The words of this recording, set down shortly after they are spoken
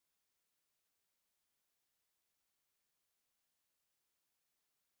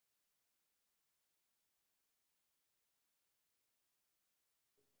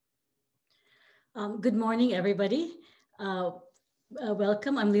Good morning, everybody.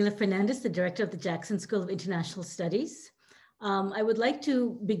 Welcome. I'm Leila Fernandez, the director of the Jackson School of International Studies. I would like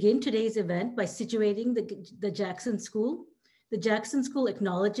to begin today's event by situating the Jackson School. The Jackson School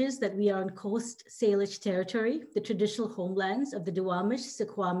acknowledges that we are on Coast Salish territory, the traditional homelands of the Duwamish,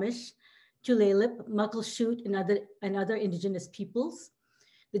 Suquamish, Tulalip, Muckleshoot, and other indigenous peoples.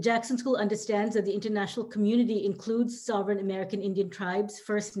 The Jackson School understands that the international community includes sovereign American Indian tribes,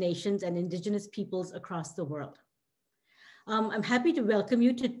 First Nations, and indigenous peoples across the world. I'm happy to welcome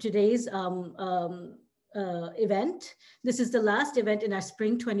you to today's event. This is the last event in our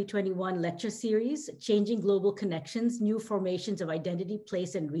Spring 2021 lecture series, Changing Global Connections, New Formations of Identity,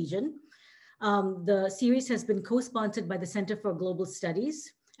 Place, and Region. The series has been co-sponsored by the Center for Global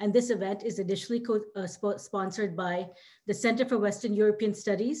Studies, and this event is additionally sponsored by the Center for Western European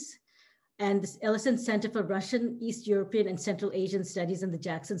Studies and the Ellison Center for Russian, East European, and Central Asian Studies in the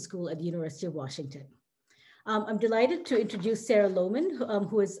Jackson School at the University of Washington. I'm delighted to introduce Sarah Lohmann,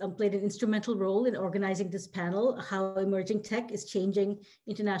 who has played an instrumental role in organizing this panel, How Emerging Tech is Changing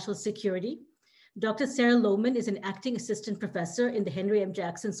International Security. Dr. Sarah Lohmann is an acting assistant professor in the Henry M.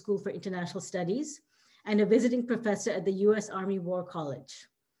 Jackson School for International Studies and a visiting professor at the U.S. Army War College.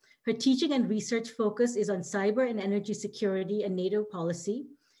 Her teaching and research focus is on cyber and energy security and NATO policy,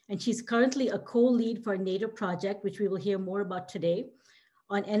 and she's currently a co-lead for a NATO project, which we will hear more about today,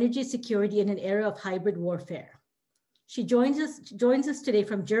 on energy security in an era of hybrid warfare. She joins us today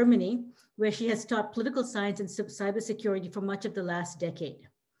from Germany, where she has taught political science and cybersecurity for much of the last decade.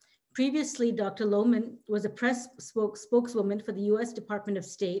 Previously, Dr. Lohmann was a press spokeswoman for the US Department of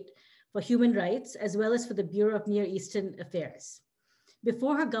State for Human Rights, as well as for the Bureau of Near Eastern Affairs.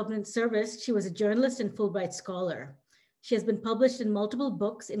 Before her government service, she was a journalist and Fulbright scholar. She has been published in multiple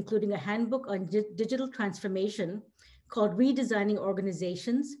books, including a handbook on digital transformation called Redesigning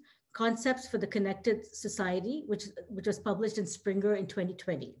Organizations, Concepts for the Connected Society, which was published in Springer in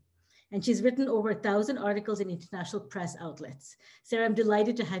 2020. And she's written over 1,000 articles in international press outlets. Sarah, I'm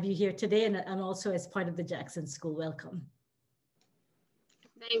delighted to have you here today and also as part of the Jackson School. Welcome.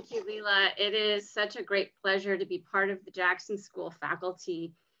 Thank you, Leila. It is such a great pleasure to be part of the Jackson School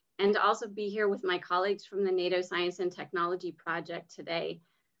faculty and to also be here with my colleagues from the NATO Science and Technology Project today.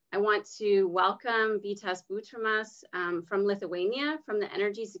 I want to welcome Vytautas Butrimas from Lithuania, from the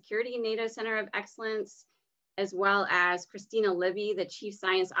Energy Security NATO Center of Excellence, as well as Kristina Libby, the Chief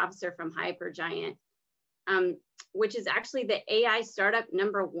Science Officer from Hypergiant, which is actually the AI startup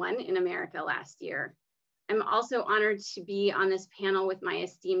 #1 in America last year. I'm also honored to be on this panel with my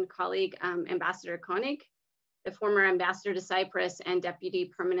esteemed colleague, Ambassador Koenig, the former ambassador to Cyprus and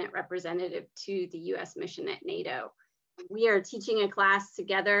deputy permanent representative to the US mission at NATO. We are teaching a class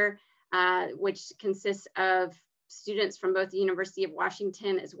together, which consists of students from both the University of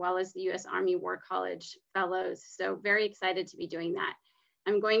Washington as well as the US Army War College fellows. So very excited to be doing that.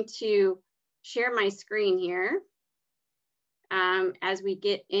 I'm going to share my screen here as we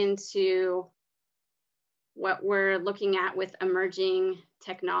get into what we're looking at with emerging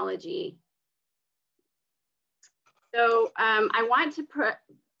technology. So I want to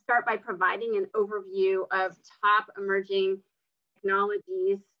start by providing an overview of top emerging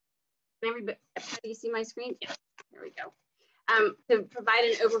technologies. Do you see my screen? Yeah, there we go. To provide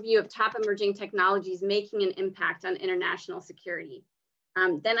an overview of top emerging technologies making an impact on international security.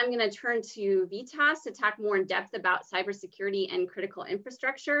 Then I'm going to turn to Vytautas to talk more in depth about cybersecurity and critical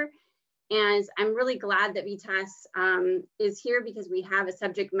infrastructure. And I'm really glad that Vytautas is here because we have a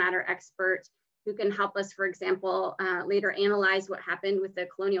subject matter expert who can help us, for example, later analyze what happened with the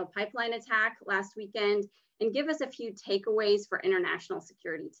Colonial Pipeline attack last weekend and give us a few takeaways for international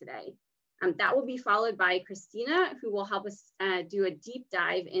security today. That will be followed by Kristina, who will help us do a deep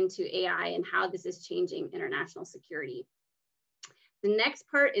dive into AI and how this is changing international security. The next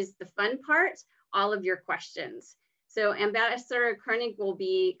part is the fun part, all of your questions. So Ambassador Koenig will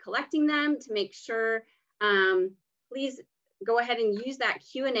be collecting them to make sure. Please go ahead and use that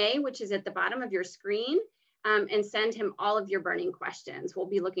Q&A, which is at the bottom of your screen, and send him all of your burning questions. We'll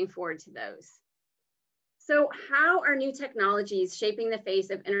be looking forward to those. So how are new technologies shaping the face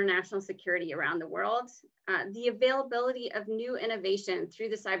of international security around the world? The availability of new innovation through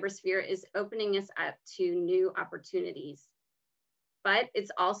the cybersphere is opening us up to new opportunities, but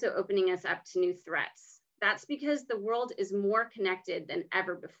it's also opening us up to new threats. That's because the world is more connected than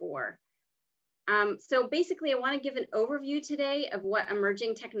ever before. So basically, I want to give an overview today of what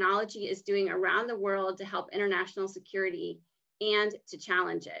emerging technology is doing around the world to help international security and to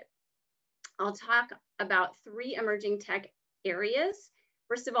challenge it. I'll talk about 3 emerging tech areas.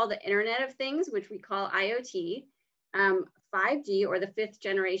 First of all, the Internet of Things, which we call IoT. 5G, or the 5th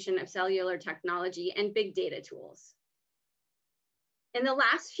generation of cellular technology, and big data tools. In the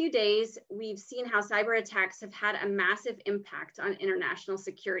last few days, we've seen how cyber attacks have had a massive impact on international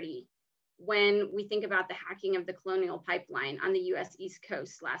security when we think about the hacking of the Colonial Pipeline on the US East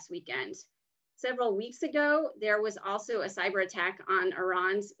Coast last weekend. Several weeks ago, there was also a cyber attack on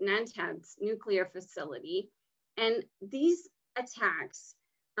Iran's Natanz nuclear facility. And these attacks,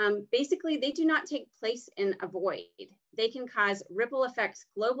 basically, they do not take place in a void. They can cause ripple effects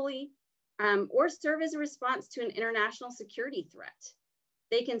globally or serve as a response to an international security threat.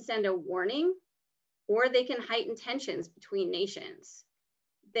 They can send a warning, or they can heighten tensions between nations.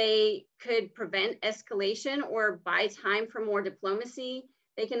 They could prevent escalation or buy time for more diplomacy.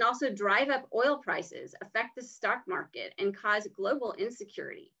 They can also drive up oil prices, affect the stock market, and cause global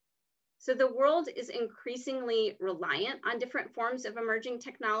insecurity. So the world is increasingly reliant on different forms of emerging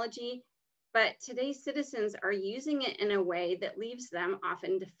technology, but today's citizens are using it in a way that leaves them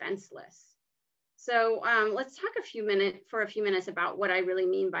often defenseless. So let's talk for a few minutes about what I really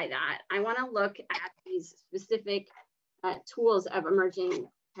mean by that. I want to look at these specific tools of emerging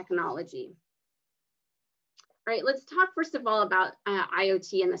technology. All right, let's talk first of all about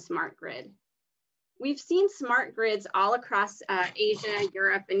IoT and the smart grid. We've seen smart grids all across Asia,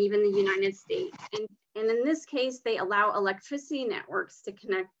 Europe, and even the United States. And in this case, they allow electricity networks to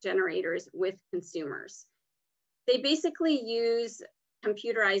connect generators with consumers. They basically use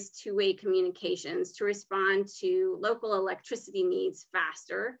computerized two-way communications to respond to local electricity needs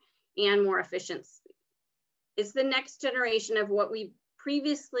faster and more efficiently. It's the next generation of what we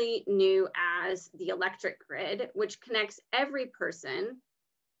previously knew as the electric grid, which connects every person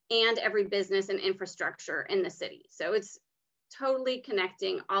and every business and infrastructure in the city. So it's totally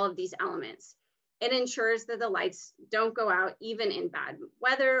connecting all of these elements. It ensures that the lights don't go out even in bad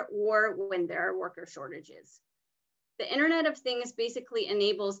weather or when there are worker shortages. The Internet of Things basically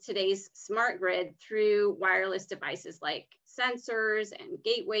enables today's smart grid through wireless devices like sensors and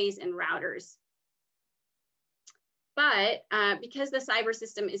gateways and routers. But because the cyber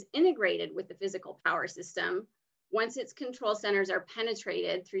system is integrated with the physical power system, once its control centers are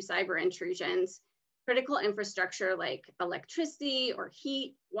penetrated through cyber intrusions, critical infrastructure like electricity or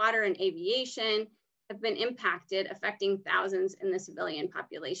heat, water, and aviation have been impacted, affecting thousands in the civilian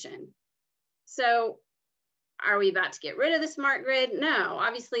population. So are we about to get rid of the smart grid? No,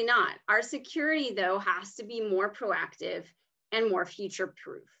 obviously not. Our security, though, has to be more proactive and more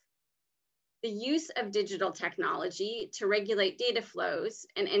future-proof. The use of digital technology to regulate data flows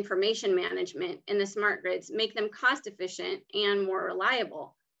and information management in the smart grids make them cost-efficient and more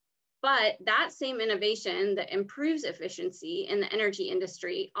reliable. But that same innovation that improves efficiency in the energy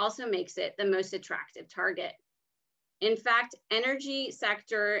industry also makes it the most attractive target. In fact, energy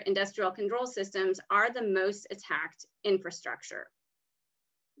sector industrial control systems are the most attacked infrastructure.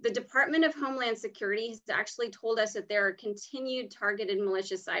 The Department of Homeland Security has actually told us that there are continued targeted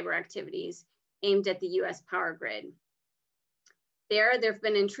malicious cyber activities aimed at the US power grid. There have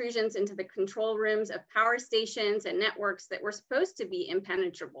been intrusions into the control rooms of power stations and networks that were supposed to be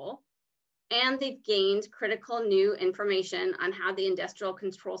impenetrable, and they've gained critical new information on how the industrial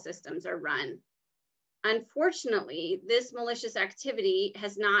control systems are run. Unfortunately, this malicious activity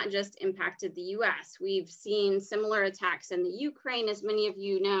has not just impacted the US. We've seen similar attacks in the Ukraine, as many of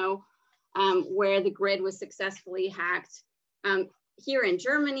you know, where the grid was successfully hacked. Here in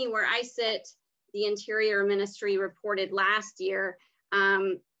Germany, where I sit, the Interior Ministry reported last year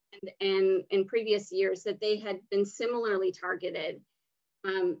and in previous years that they had been similarly targeted.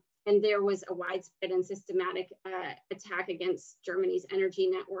 And there was a widespread and systematic attack against Germany's energy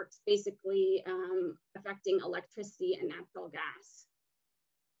networks, basically affecting electricity and natural gas.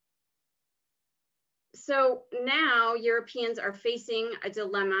 So now Europeans are facing a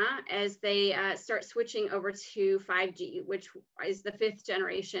dilemma as they start switching over to 5G, which is the 5th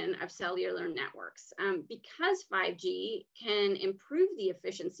generation of cellular networks. Because 5G can improve the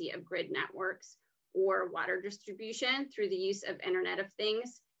efficiency of grid networks or water distribution through the use of Internet of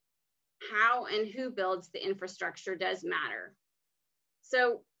Things, how and who builds the infrastructure does matter.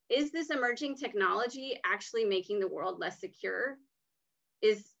 So is this emerging technology actually making the world less secure?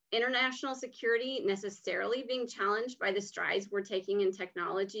 Is international security necessarily being challenged by the strides we're taking in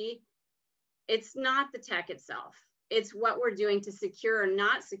technology? It's not the tech itself. It's what we're doing to secure or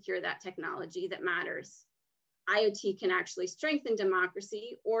not secure that technology that matters. IoT can actually strengthen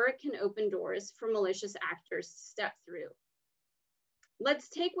democracy, or it can open doors for malicious actors to step through. Let's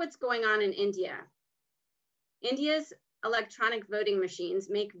take what's going on in India. India's electronic voting machines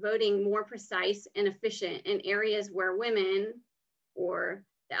make voting more precise and efficient in areas where women or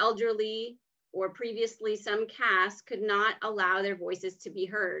the elderly or previously some castes could not allow their voices to be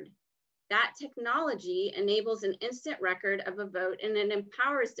heard. That technology enables an instant record of a vote, and it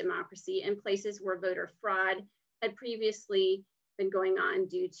empowers democracy in places where voter fraud had previously been going on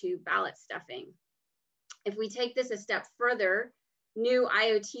due to ballot stuffing. If we take this a step further, new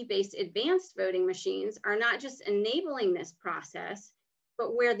IoT-based advanced voting machines are not just enabling this process,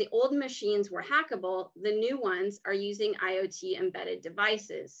 but where the old machines were hackable, the new ones are using IoT embedded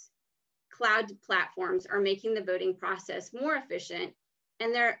devices. Cloud platforms are making the voting process more efficient,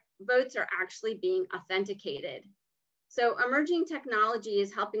 and their votes are actually being authenticated. So emerging technology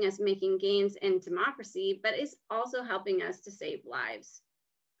is helping us making gains in democracy, but it's also helping us to save lives.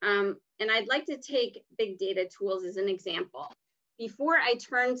 And I'd like to take big data tools as an example. Before I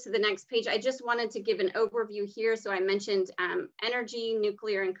turn to the next page, I just wanted to give an overview here. So I mentioned energy,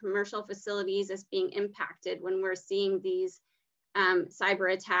 nuclear, and commercial facilities as being impacted when we're seeing these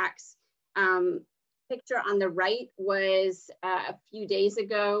cyber attacks. Picture on the right was a few days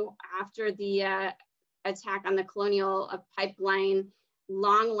ago after the attack on the Colonial Pipeline,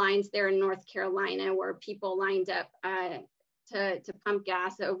 long lines there in North Carolina where people lined up to pump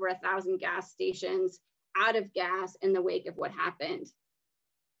gas, over 1,000 gas stations out of gas in the wake of what happened.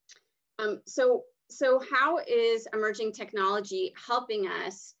 So how is emerging technology helping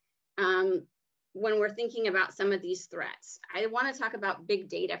us when we're thinking about some of these threats? I want to talk about big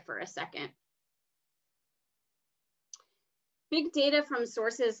data for a second. Big data from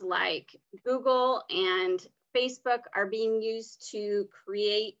sources like Google and Facebook are being used to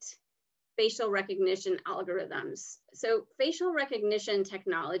create facial recognition algorithms. So facial recognition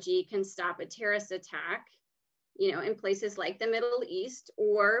technology can stop a terrorist attack, in places like the Middle East,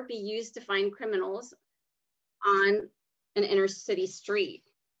 or be used to find criminals on an inner city street.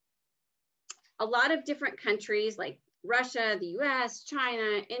 A lot of different countries like Russia, the US,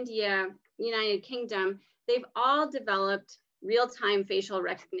 China, India, United Kingdom, they've all developed real-time facial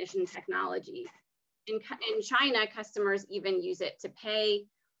recognition technology. In China, customers even use it to pay.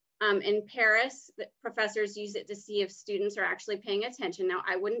 In Paris, the professors use it to see if students are actually paying attention. Now,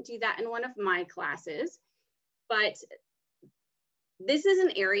 I wouldn't do that in one of my classes, but this is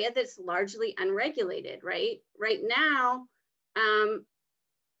an area that's largely unregulated, right? Right now,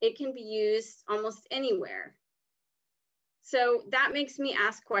 it can be used almost anywhere. So that makes me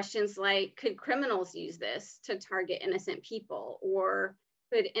ask questions like, could criminals use this to target innocent people? Or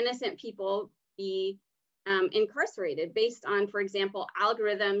could innocent people be incarcerated based on, for example,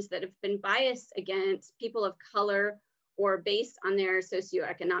 algorithms that have been biased against people of color or based on their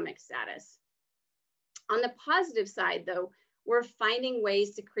socioeconomic status? On the positive side, though, we're finding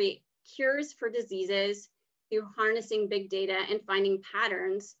ways to create cures for diseases through harnessing big data and finding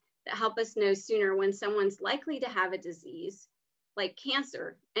patterns that help us know sooner when someone's likely to have a disease like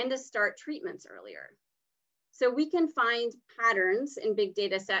cancer and to start treatments earlier. So we can find patterns in big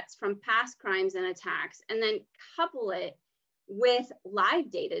data sets from past crimes and attacks, and then couple it with live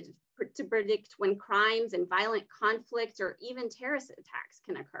data to predict when crimes and violent conflict or even terrorist attacks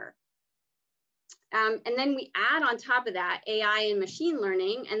can occur. And then we add on top of that AI and machine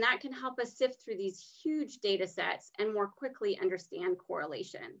learning, and that can help us sift through these huge data sets and more quickly understand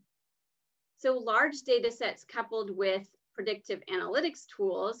correlation. So large data sets coupled with predictive analytics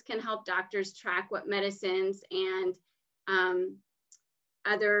tools can help doctors track what medicines and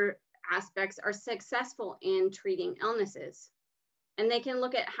other aspects are successful in treating illnesses. And they can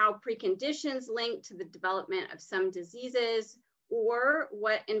look at how preconditions link to the development of some diseases or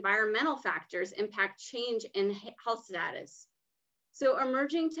what environmental factors impact change in health status. So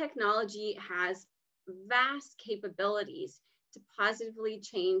emerging technology has vast capabilities to positively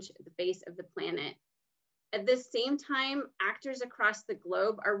change the face of the planet. At the same time, actors across the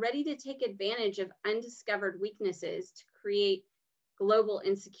globe are ready to take advantage of undiscovered weaknesses to create global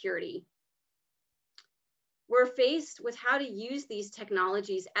insecurity. We're faced with how to use these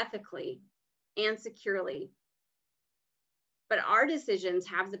technologies ethically and securely. But our decisions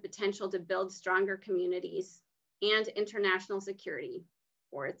have the potential to build stronger communities and international security,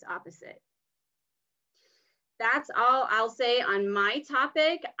 or its opposite. That's all I'll say on my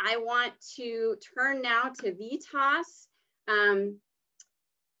topic. I want to turn now to Vytautas.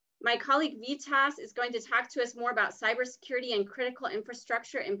 My colleague Vytautas is going to talk to us more about cybersecurity and critical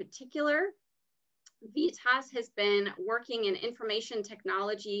infrastructure in particular. Vytautas has been working in information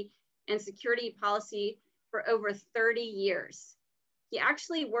technology and security policy for over 30 years. He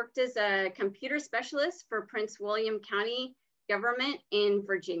actually worked as a computer specialist for Prince William County government in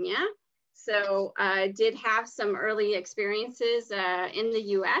Virginia. So did have some early experiences in the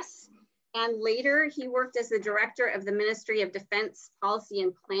US. And later he worked as the director of the Ministry of Defense Policy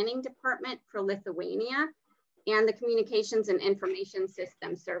and Planning Department for Lithuania and the Communications and Information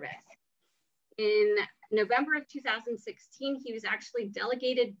System Service. In November of 2016, he was actually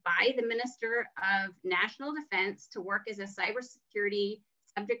delegated by the Minister of National Defense to work as a cybersecurity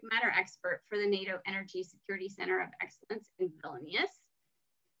subject matter expert for the NATO Energy Security Center of Excellence in Vilnius.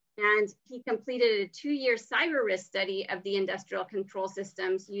 And he completed a 2-year cyber risk study of the industrial control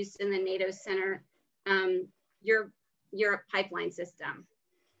systems used in the NATO Center Europe pipeline system.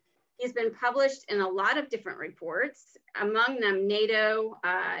 He's been published in a lot of different reports, among them NATO,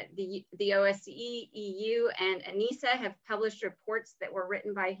 the OSCE, EU, and ANISA have published reports that were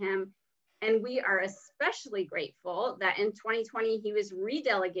written by him. And we are especially grateful that in 2020, he was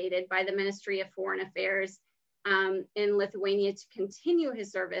redelegated by the Ministry of Foreign Affairs in Lithuania to continue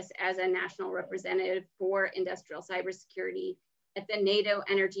his service as a national representative for industrial cybersecurity at the NATO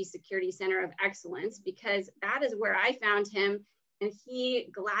Energy Security Center of Excellence, because that is where I found him. And he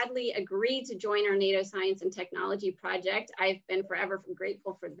gladly agreed to join our NATO Science and Technology project. I've been forever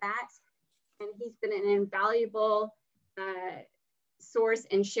grateful for that. And he's been an invaluable source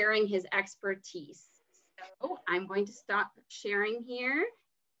in sharing his expertise. So I'm going to stop sharing here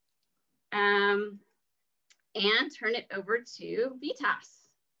and turn it over to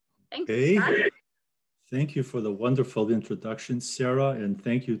Vytautas. Thanks. Okay. Thank you for the wonderful introduction, Sarah, and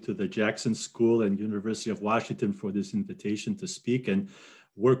thank you to the Jackson School and University of Washington for this invitation to speak and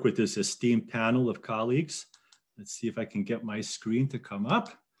work with this esteemed panel of colleagues. Let's see if I can get my screen to come up.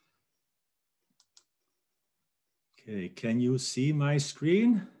 Okay, can you see my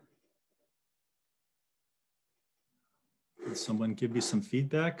screen? Can someone give me some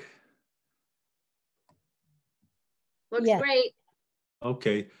feedback? Looks great.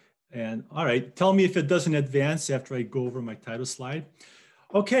 Okay. And all right, tell me if it doesn't advance after I go over my title slide.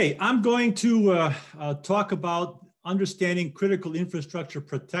 Okay, I'm going to talk about understanding critical infrastructure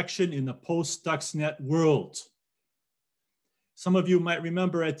protection in the post-Stuxnet world. Some of you might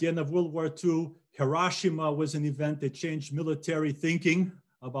remember at the end of World War II, Hiroshima was an event that changed military thinking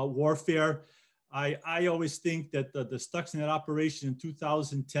about warfare. I always think that the Stuxnet operation in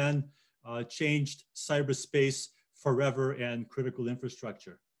 2010 changed cyberspace forever and critical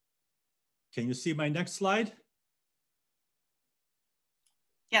infrastructure. Can you see my next slide?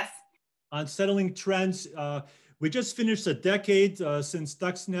 Yes. On settling trends, we just finished a decade since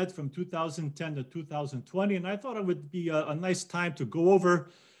Stuxnet from 2010 to 2020, and I thought it would be a nice time to go over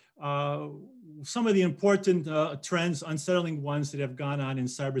some of the important trends, unsettling ones that have gone on in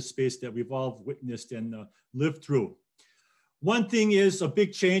cyberspace that we've all witnessed and lived through. One thing is a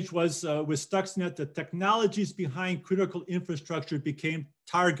big change was with Stuxnet, the technologies behind critical infrastructure became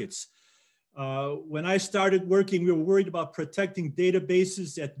targets. When I started working, we were worried about protecting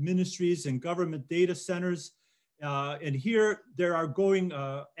databases at ministries and government data centers. And here they are going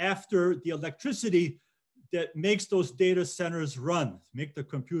after the electricity that makes those data centers run, make the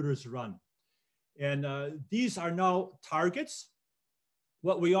computers run. And these are now targets.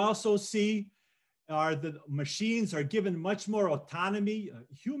 What we also see are that machines are given much more autonomy.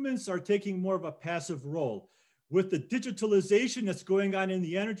 Humans are taking more of a passive role. With the digitalization that's going on in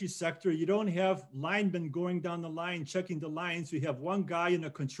the energy sector, you don't have linemen going down the line, checking the lines. You have one guy in a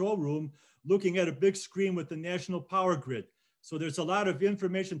control room looking at a big screen with the national power grid. So there's a lot of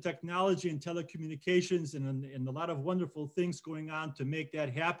information technology and telecommunications and a lot of wonderful things going on to make that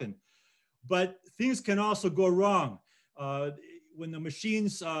happen. But things can also go wrong. When the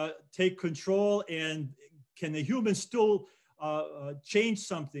machines take control, and can the humans still change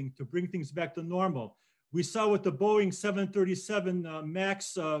something to bring things back to normal? We saw with the Boeing 737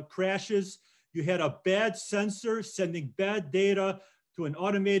 MAX crashes, you had a bad sensor sending bad data to an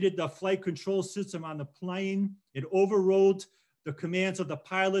automated flight control system on the plane. It overrode the commands of the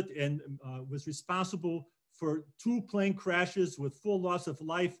pilot and was responsible for 2 plane crashes with full loss of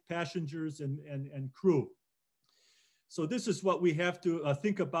life, passengers and crew. So this is what we have to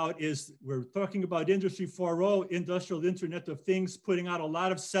think about is we're talking about Industry 4.0, Industrial Internet of Things, putting out a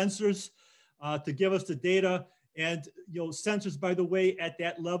lot of sensors to give us the data. And sensors, by the way, at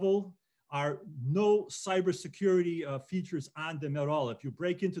that level are no cybersecurity features on them at all. If you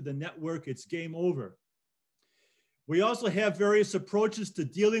break into the network, it's game over. We also have various approaches to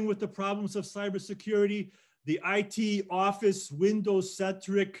dealing with the problems of cybersecurity. The IT office,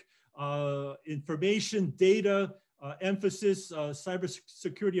 Windows-centric information, data, emphasis,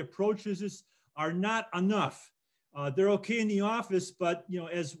 cybersecurity approaches are not enough. They're okay in the office, but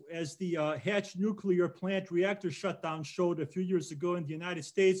as the Hatch nuclear plant reactor shutdown showed a few years ago in the United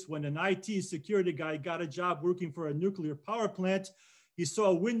States, when an IT security guy got a job working for a nuclear power plant, He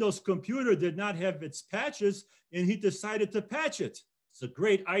saw a Windows computer did not have its patches, and he decided to patch it. It's a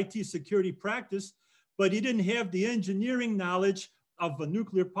great IT security practice, but he didn't have the engineering knowledge of a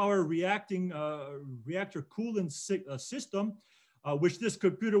nuclear power reactor coolant system, which this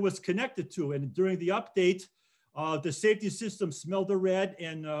computer was connected to. And during the update, the safety system smelled a rat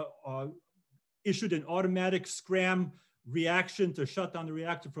and issued an automatic scram reaction to shut down the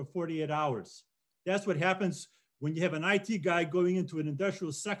reactor for 48 hours. That's what happens when you have an IT guy going into an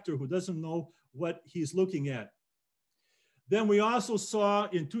industrial sector who doesn't know what he's looking at. Then we also saw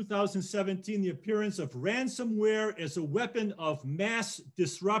in 2017 the appearance of ransomware as a weapon of mass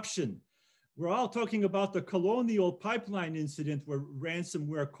disruption. We're all talking about the Colonial Pipeline incident where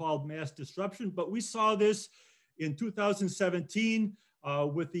ransomware caused mass disruption, but we saw this in 2017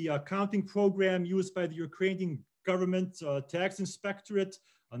 with the accounting program used by the Ukrainian government tax inspectorate,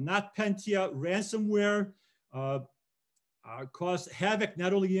 NotPetya ransomware caused havoc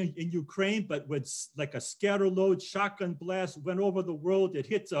not only in Ukraine, but with like a scatter load shotgun blast went over the world. It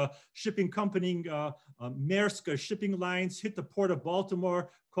hit a shipping company, Maersk shipping lines, hit the port of Baltimore,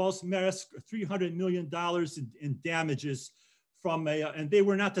 cost Maersk $300 million in damages from and they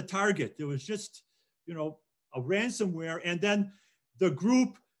were not the target. It was just, you know, a ransomware. And then the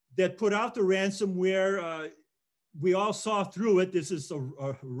group that put out the ransomware, we all saw through it. This is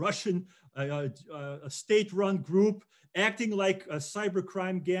a Russian, a state-run group acting like a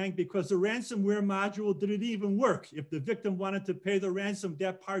cybercrime gang because the ransomware module didn't even work. If the victim wanted to pay the ransom,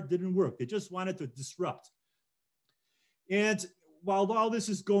 that part didn't work. They just wanted to disrupt. And while all this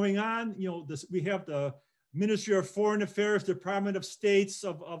is going on, you know, we have the Ministry of Foreign Affairs, Department of States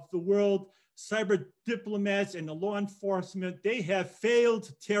of the world, cyber diplomats and the law enforcement. They have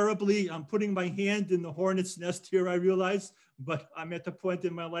failed terribly. I'm putting my hand in the hornet's nest here, I realize, but I'm at the point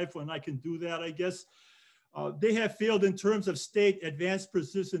in my life when I can do that, I guess. They have failed in terms of state advanced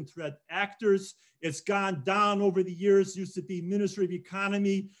persistent threat actors. It's gone down over the years. Used to be Ministry of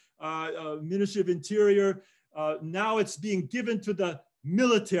Economy, Ministry of Interior. Now it's being given to the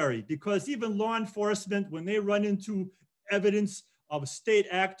military because even law enforcement, when they run into evidence of state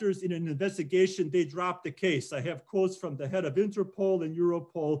actors in an investigation, they drop the case. I have quotes from the head of Interpol and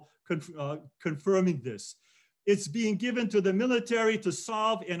Europol confirming this. It's being given to the military to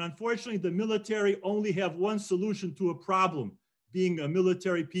solve, and unfortunately, the military only have one solution to a problem, being a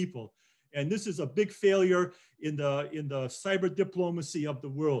military people. And this is a big failure in the cyber diplomacy of the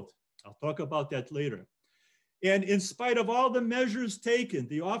world. I'll talk about that later. And in spite of all the measures taken,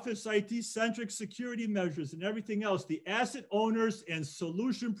 the Office IT-centric security measures and everything else, the asset owners and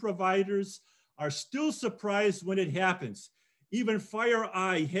solution providers are still surprised when it happens. Even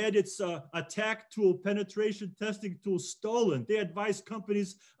FireEye had its attack tool, penetration testing tool stolen. They advised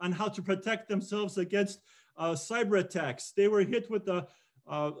companies on how to protect themselves against cyber attacks. They were hit with the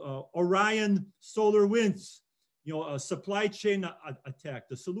Orion solar winds, you know, a supply chain attack,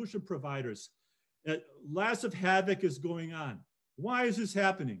 the solution providers. Lots of havoc is going on. Why is this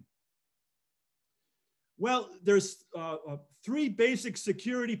happening? Well, there's three basic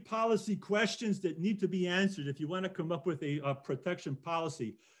security policy questions that need to be answered if you want to come up with a protection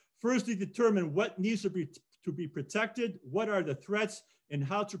policy. Firstly, determine what needs to be protected, what are the threats, and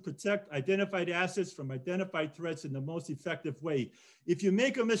how to protect identified assets from identified threats in the most effective way. If you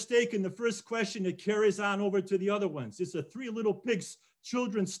make a mistake in the first question, it carries on over to the other ones. It's a Three Little Pigs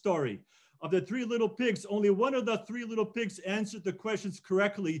children's story. Of the Three Little Pigs, only one of the Three Little Pigs answered the questions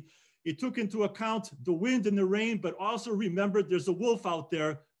correctly. It took into account the wind and the rain, but also remembered there's a wolf out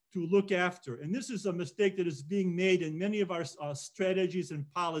there to look after. And this is a mistake that is being made in many of our strategies and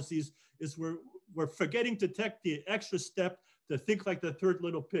policies, is we're forgetting to take the extra step to think like the third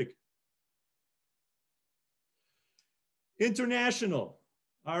little pig. International,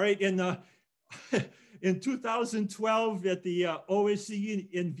 all right, in 2012 at the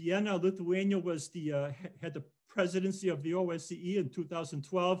OSCE in Vienna, Lithuania was had the presidency of the OSCE in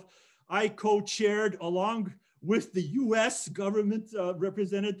 2012. I co-chaired, along with the US government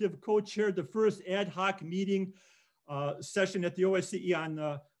representative, co-chaired the first ad hoc meeting session at the OSCE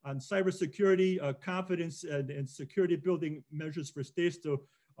on cybersecurity, confidence and security building measures for states to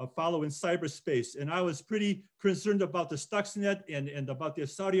follow in cyberspace. And I was pretty concerned about the Stuxnet and about the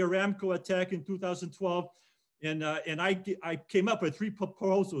Saudi Aramco attack in 2012. And I came up with three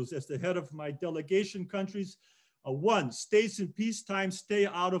proposals as the head of my delegation countries. One, states in peacetime stay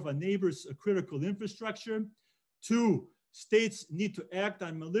out of a neighbor's critical infrastructure. Two, states need to act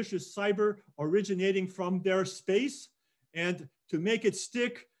on malicious cyber originating from their space. And to make it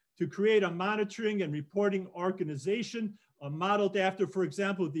stick, to create a monitoring and reporting organization modeled after, for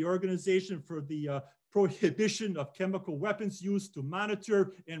example, the Organization for the prohibition of chemical weapons use to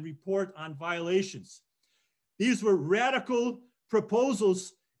monitor and report on violations. These were radical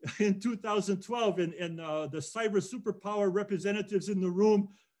proposals in 2012, and the cyber superpower representatives in the room,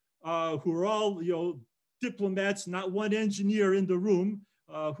 who are all diplomats, not one engineer in the room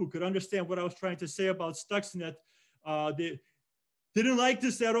who could understand what I was trying to say about Stuxnet, they didn't like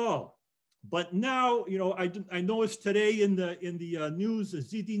this at all. But now, I noticed today in the news,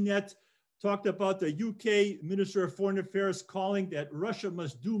 ZDNet talked about the UK Minister of Foreign Affairs calling that Russia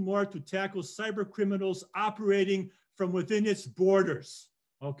must do more to tackle cyber criminals operating from within its borders.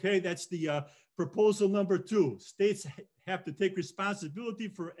 Okay, that's the proposal number 2. States have to take responsibility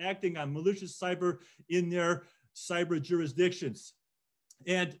for acting on malicious cyber in their cyber jurisdictions.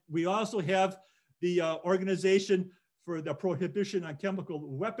 And we also have the Organization for the Prohibition on Chemical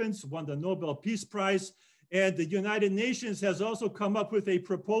Weapons, won the Nobel Peace Prize. And the United Nations has also come up with a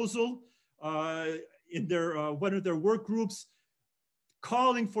proposal in their one of their work groups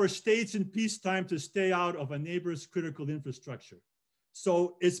calling for states in peacetime to stay out of a neighbor's critical infrastructure.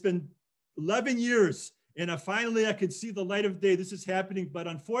 So it's been 11 years, and finally I can see the light of day. This is happening, but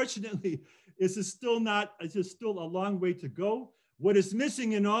unfortunately, it's just still a long way to go. What is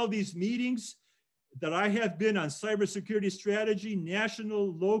missing in all these meetings that I have been on cybersecurity strategy,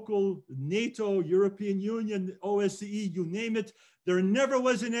 national, local, NATO, European Union, OSCE, you name it, there never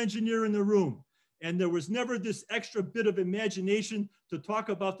was an engineer in the room. And there was never this extra bit of imagination to talk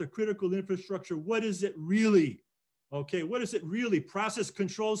about the critical infrastructure. What is it really? Okay, what is it really? Process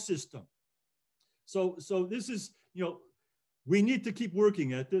control system. So this is, we need to keep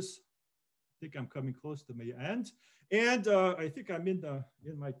working at this. I think I'm coming close to my end. And I think I'm in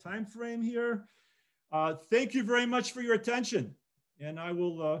my time frame here. Thank you very much for your attention. And I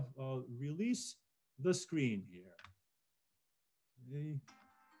will release the screen here. Okay.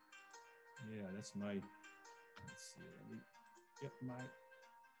 Yeah, that's my, let's see, let me get my,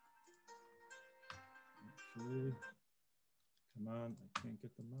 okay. Come on, I can't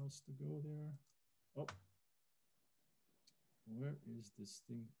get the mouse to go there. Oh, where is this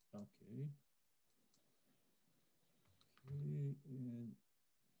thing? Okay. Okay, and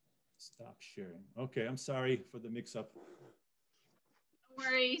stop sharing. Okay, I'm sorry for the mix-up. No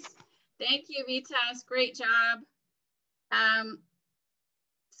worries. Thank you, Vytautas. Great job.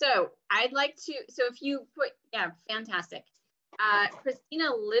 So I'd like to, so if you put, yeah, fantastic.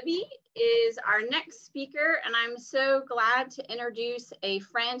 Kristina Libby is our next speaker, and I'm so glad to introduce a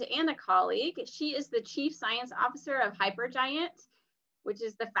friend and a colleague. She is the Chief Science Officer of Hypergiant, which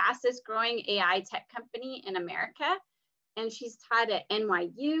is the fastest growing AI tech company in America. And she's taught at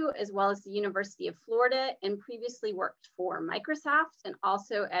NYU as well as the University of Florida, and previously worked for Microsoft and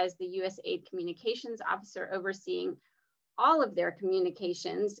also as the USAID Communications Officer overseeing all of their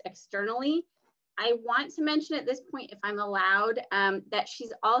communications externally. I want to mention at this point, if I'm allowed, that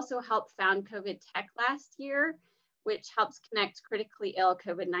she's also helped found COVID Tech last year, which helps connect critically ill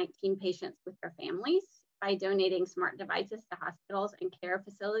COVID-19 patients with their families by donating smart devices to hospitals and care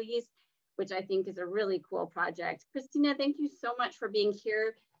facilities, which I think is a really cool project. Kristina, thank you so much for being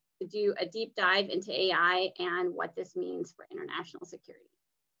here to do a deep dive into AI and what this means for international security.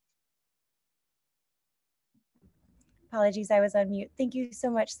 Apologies, I was on mute. Thank you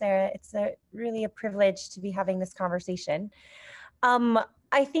so much, Sarah. It's really a privilege to be having this conversation.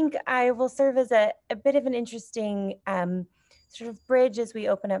 I think I will serve as a bit of an interesting sort of bridge as we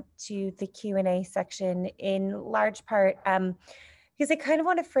open up to the Q&A section, in large part because I kind of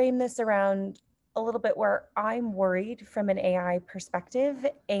want to frame this around a little bit where I'm worried from an AI perspective.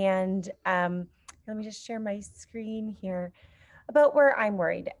 And let me just share my screen here about where I'm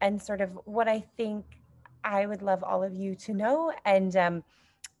worried and sort of what I think I would love all of you to know, and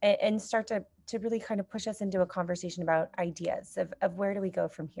start to really kind of push us into a conversation about ideas of where do we go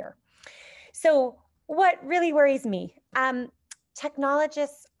from here. So what really worries me,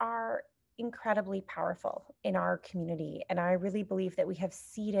 technologists are incredibly powerful in our community, and I really believe that we have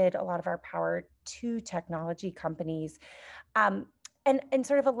ceded a lot of our power to technology companies, and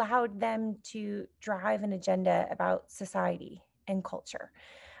sort of allowed them to drive an agenda about society and culture.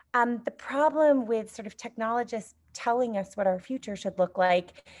 The problem with sort of technologists telling us what our future should look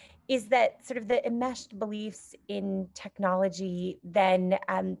like is that sort of the enmeshed beliefs in technology, then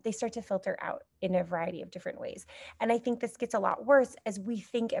they start to filter out in a variety of different ways. And I think this gets a lot worse as we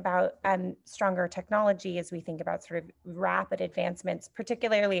think about stronger technology, as we think about sort of rapid advancements,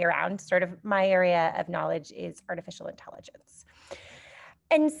 particularly around sort of my area of knowledge is artificial intelligence.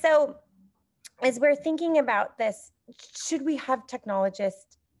 And so as we're thinking about this, should we have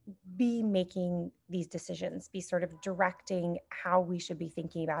technologists be making these decisions, be sort of directing how we should be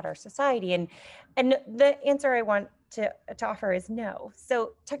thinking about our society? And the answer I want to offer is no.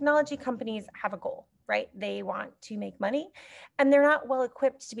 So technology companies have a goal, right? They want to make money, and they're not well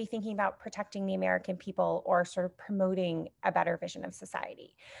equipped to be thinking about protecting the American people or sort of promoting a better vision of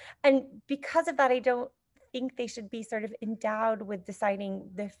society. And because of that, I don't think they should be sort of endowed with deciding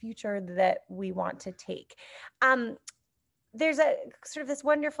the future that we want to take. There's a sort of this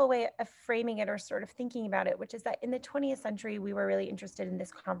wonderful way of framing it or sort of thinking about it, which is that in the 20th century, we were really interested in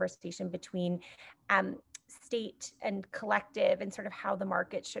this conversation between state and collective and sort of how the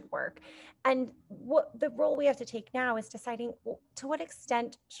market should work. And what the role we have to take now is deciding, well, to what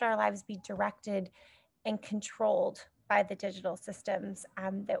extent should our lives be directed and controlled by the digital systems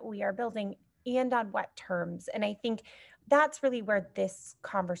that we are building, and on what terms? And I think that's really where this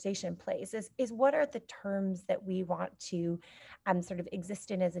conversation plays, is what are the terms that we want to sort of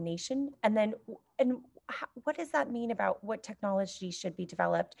exist in as a nation? And then, what does that mean about what technology should be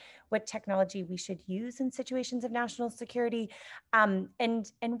developed, what technology we should use in situations of national security, and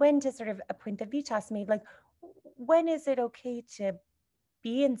when, to sort of a point that Vytautas made, like, when is it okay to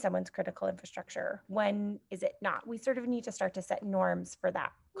be in someone's critical infrastructure? When is it not? We sort of need to start to set norms for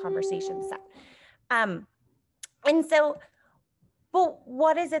that conversation set. And so, well,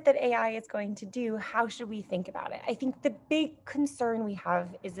 what is it that AI is going to do? How should we think about it? I think the big concern we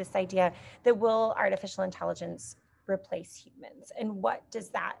have is this idea that will artificial intelligence replace humans? And what does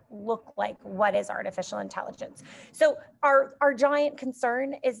that look like? What is artificial intelligence? So our giant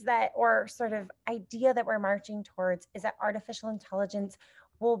concern is that, or sort of idea that we're marching towards, is that artificial intelligence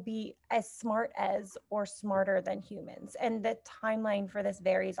will be as smart as or smarter than humans. And the timeline for this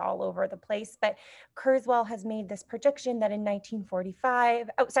varies all over the place, but Kurzweil has made this prediction that in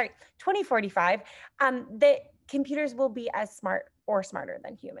 2045, that computers will be as smart or smarter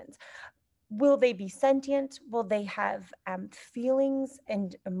than humans. Will they be sentient? Will they have feelings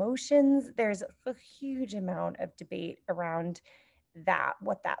and emotions? There's a huge amount of debate around that,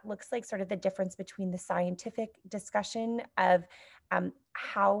 what that looks like, sort of the difference between the scientific discussion of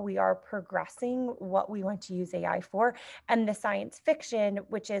how we are progressing, what we want to use AI for, and the science fiction,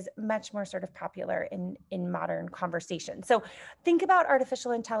 which is much more sort of popular in modern conversation. So think about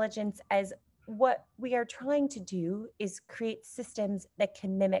artificial intelligence as what we are trying to do is create systems that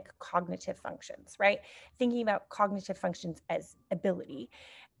can mimic cognitive functions, right? Thinking about cognitive functions as ability.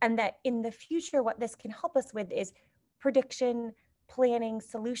 And that in the future, what this can help us with is prediction, planning,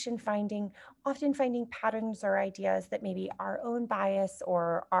 solution finding, often finding patterns or ideas that maybe our own bias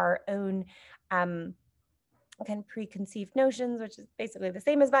or our own kind of preconceived notions, which is basically the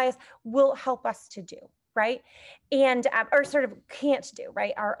same as bias, will help us to do, right? And, or sort of can't do,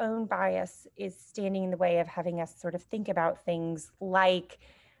 right? Our own bias is standing in the way of having us sort of think about things like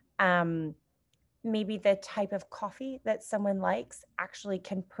maybe the type of coffee that someone likes actually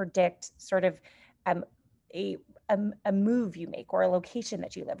can predict sort of a move you make, or a location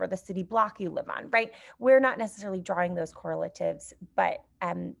that you live, or the city block you live on, right? We're not necessarily drawing those correlatives, but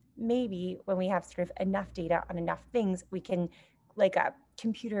maybe when we have sort of enough data on enough things, we can, like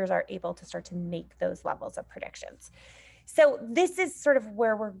computers are able to start to make those levels of predictions. So this is sort of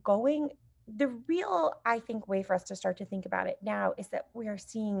where we're going. The real, I think, way for us to start to think about it now is that we are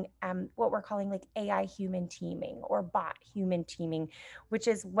seeing what we're calling like AI human teaming or bot human teaming, which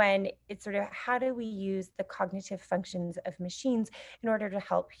is when it's sort of how do we use the cognitive functions of machines in order to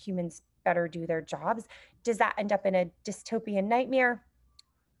help humans better do their jobs? Does that end up in a dystopian nightmare?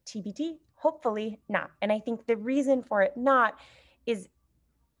 TBD, hopefully not. And I think the reason for it not is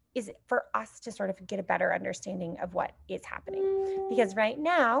for us to sort of get a better understanding of what is happening. Because right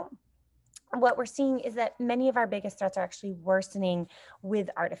now, what we're seeing is that many of our biggest threats are actually worsening with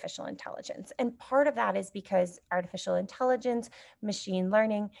artificial intelligence. And part of that is because artificial intelligence, machine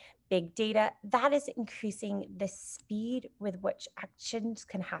learning, big data, that is increasing the speed with which actions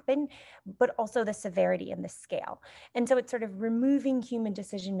can happen, but also the severity and the scale. And so it's sort of removing human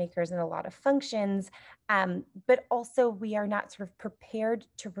decision makers in a lot of functions, but also we are not sort of prepared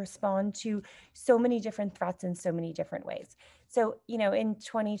to respond to so many different threats in so many different ways. So, you know, in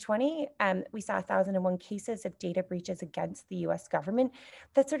 2020, we saw 1,001 cases of data breaches against the US government.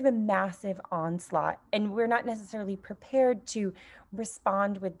 That's sort of a massive onslaught. And we're not necessarily prepared to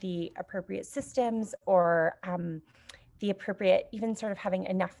respond with the appropriate systems or the appropriate, even sort of having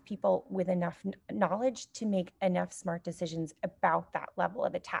enough people with enough knowledge to make enough smart decisions about that level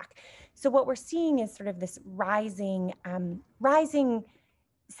of attack. So what we're seeing is sort of this rising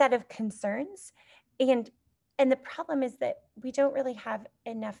set of concerns. And the problem is that we don't really have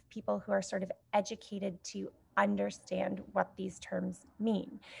enough people who are sort of educated to understand what these terms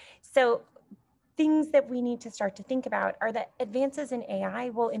mean. So things that we need to start to think about are that advances in AI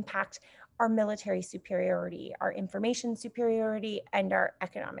will impact our military superiority, our information superiority, and our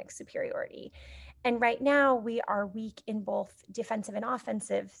economic superiority. And right now we are weak in both defensive and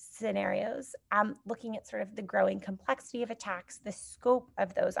offensive scenarios, looking at sort of the growing complexity of attacks, the scope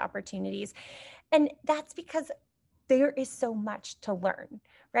of those opportunities. And that's because there is so much to learn,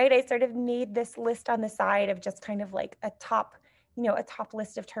 right? I sort of made this list on the side of just kind of like a top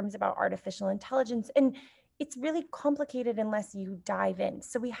list of terms about artificial intelligence. And it's really complicated unless you dive in.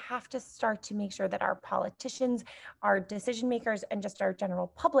 So we have to start to make sure that our politicians, our decision makers, and just our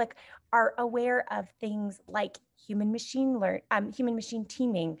general public are aware of things like human machine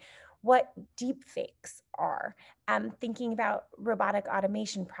teaming, what deep fakes are, thinking about robotic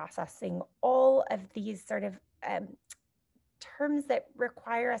automation processing, all of these sort of terms that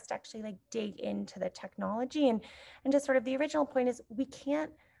require us to actually like dig into the technology. And just sort of the original point is we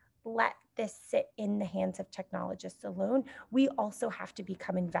can't let this sit in the hands of technologists alone. We also have to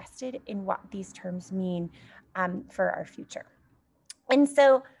become invested in what these terms mean for our future. And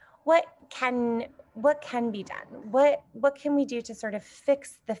so what can be done? What can we do to sort of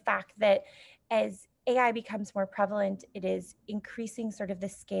fix the fact that as AI becomes more prevalent, it is increasing sort of the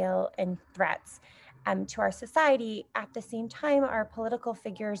scale and threats to our society? At the same time, our political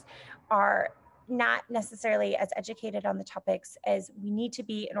figures are not necessarily as educated on the topics as we need to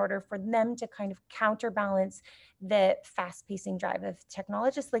be in order for them to kind of counterbalance the fast-pacing drive of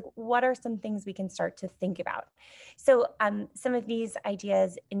technologists. Like, what are some things we can start to think about? So some of these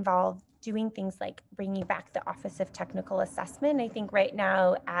ideas involve doing things like bringing back the Office of Technical Assessment. I think right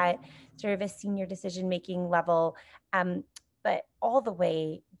now at sort of a senior decision-making level, but all the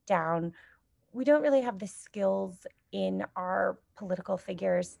way down, we don't really have the skills in our political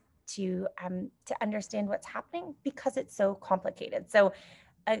figures to understand what's happening because it's so complicated. So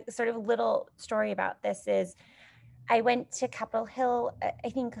a sort of little story about this is I went to Capitol Hill, I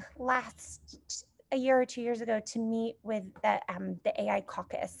think a year or 2 years ago, to meet with the AI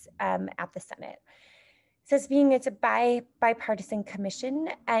caucus at the Senate. So it's a bipartisan commission,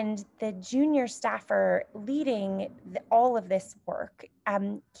 and the junior staffer leading all of this work,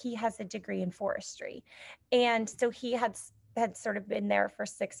 he has a degree in forestry. And so he had sort of been there for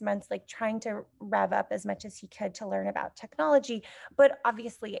 6 months, like trying to rev up as much as he could to learn about technology, but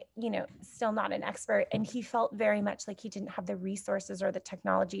obviously, still not an expert. And he felt very much like he didn't have the resources or the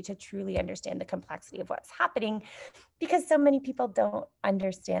technology to truly understand the complexity of what's happening, because so many people don't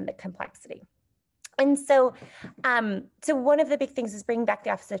understand the complexity. And so, so one of the big things is bringing back the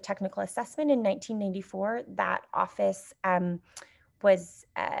Office of Technical Assessment. In 1994, that office was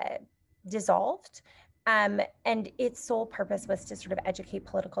dissolved. And its sole purpose was to sort of educate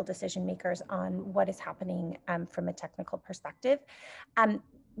political decision makers on what is happening from a technical perspective.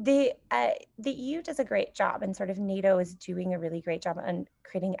 The EU does a great job, and sort of NATO is doing a really great job on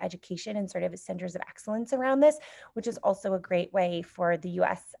creating education and sort of centers of excellence around this, which is also a great way for the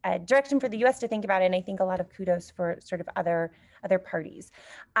US, direction for the US to think about it. And I think a lot of kudos for sort of other parties.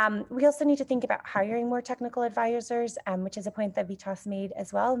 We also need to think about hiring more technical advisors, which is a point that Vytautas made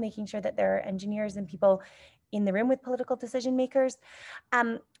as well, making sure that there are engineers and people in the room with political decision makers.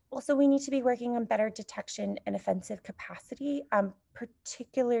 Also, we need to be working on better detection and offensive capacity,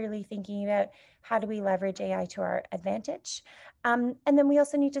 particularly thinking about how do we leverage AI to our advantage. And then we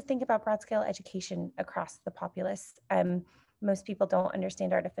also need to think about broad scale education across the populace. Most people don't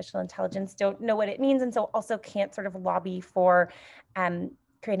understand artificial intelligence, don't know what it means, and so also can't sort of lobby for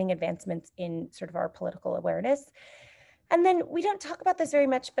creating advancements in sort of our political awareness. And then we don't talk about this very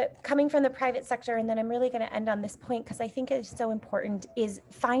much, but coming from the private sector, and then I'm really going to end on this point because I think it's so important, is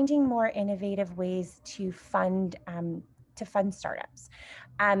finding more innovative ways to fund startups.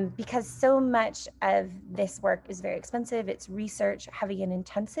 Because so much of this work is very expensive, it's research heavy and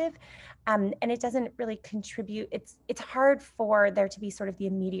intensive, and it doesn't really contribute. It's hard for there to be sort of the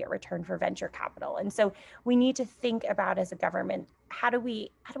immediate return for venture capital. And so we need to think about, as a government, how do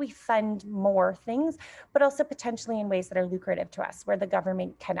we fund more things, but also potentially in ways that are lucrative to us, where the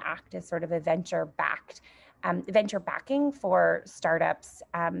government can act as sort of a venture backing for startups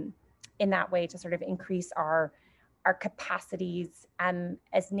in that way, to sort of increase our capacities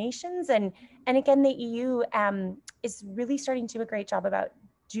as nations. And again, the EU is really starting to do a great job about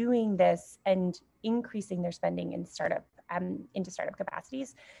doing this and increasing their spending in into startup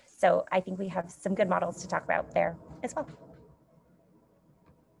capacities. So I think we have some good models to talk about there as well.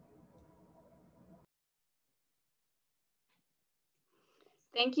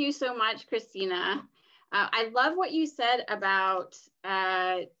 Thank you so much, Kristina. I love what you said about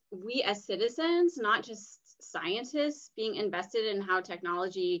we as citizens, not just scientists being invested in how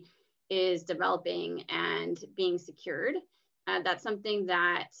technology is developing and being secured. That's something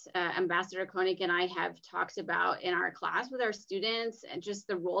that Ambassador Koenig and I have talked about in our class with our students, and just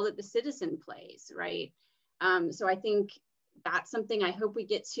the role that the citizen plays, right? So I think that's something I hope we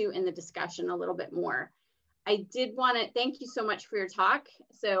get to in the discussion a little bit more. I did want to thank you so much for your talk.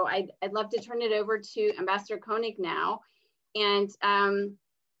 So I'd love to turn it over to Ambassador Koenig now. And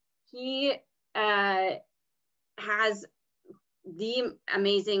he has the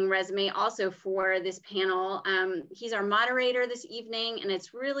amazing resume also for this panel. He's our moderator this evening, and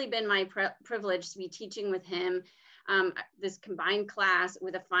it's really been my privilege to be teaching with him this combined class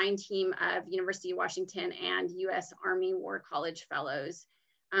with a fine team of University of Washington and US Army War College fellows.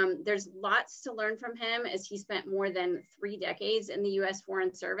 There's lots to learn from him, as he spent more than 3 decades in the US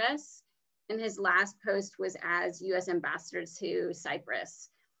Foreign Service, and his last post was as US Ambassador to Cyprus.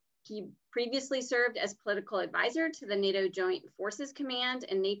 He previously served as political advisor to the NATO Joint Forces Command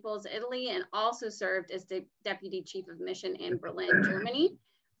in Naples, Italy, and also served as the Deputy Chief of Mission in Berlin, Germany,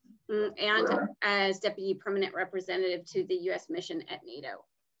 and as Deputy Permanent Representative to the US Mission at NATO.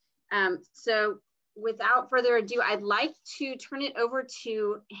 So without further ado, I'd like to turn it over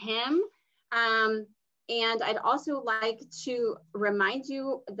to him. And I'd also like to remind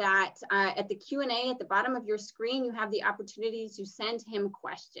you that at the Q&A at the bottom of your screen, you have the opportunity to send him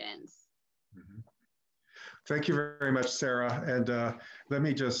questions. Mm-hmm. Thank you very much, Sarah. And let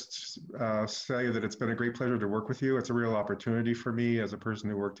me just say that it's been a great pleasure to work with you. It's a real opportunity for me as a person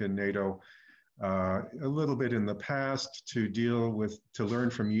who worked in NATO a little bit in the past to learn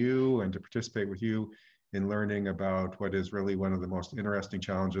from you and to participate with you in learning about what is really one of the most interesting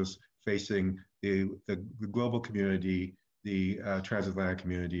challenges facing the global community, the transatlantic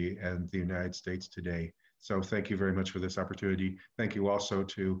community, and the United States today. So thank you very much for this opportunity. Thank you also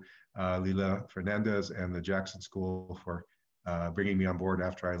to Lila Fernandez and the Jackson School for bringing me on board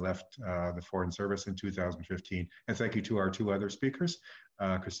after I left the Foreign Service in 2015. And thank you to our 2 other speakers,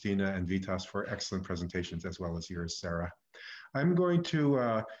 Kristina and Vytautas, for excellent presentations, as well as yours, Sarah. I'm going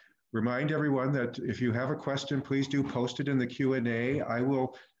to remind everyone that if you have a question, please do post it in the Q&A. I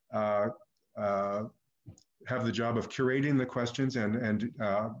will have the job of curating the questions and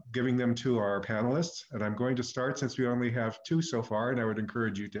giving them to our panelists. And I'm going to start, since we only have 2 so far, and I would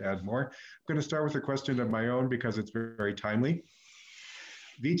encourage you to add more. I'm going to start with a question of my own because it's very timely.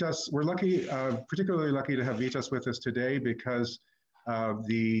 Vytautas, we're lucky, particularly lucky to have Vytautas with us today because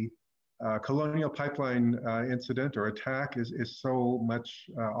the Colonial Pipeline incident or attack is so much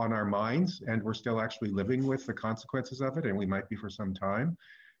on our minds, and we're still actually living with the consequences of it, and we might be for some time.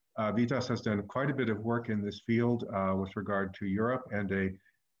 Vytautas has done quite a bit of work in this field with regard to Europe and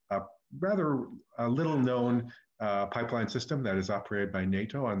a rather little known pipeline system that is operated by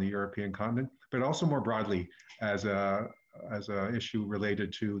NATO on the European continent, but also more broadly as a issue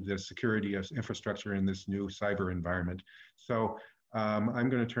related to the security of infrastructure in this new cyber environment. So I'm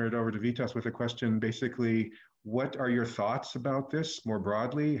going to turn it over to Vytautas with a question. Basically, what are your thoughts about this more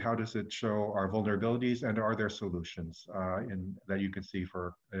broadly? How does it show our vulnerabilities, and are there solutions that you can see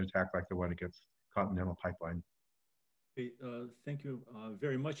for an attack like the one against Continental Pipeline? Okay, thank you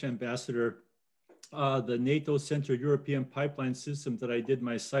very much, Ambassador. The NATO Central European Pipeline System that I did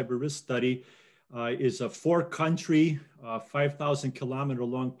my cyber risk study is a 4-country, 5,000 kilometer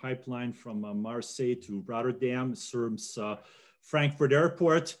long pipeline from Marseille to Rotterdam. It serves Frankfurt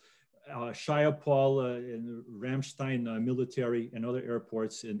Airport, Schiphol, and Ramstein military and other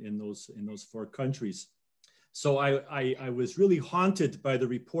airports in those 4 countries. So I was really haunted by the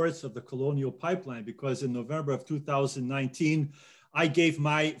reports of the Colonial Pipeline, because in November of 2019, I gave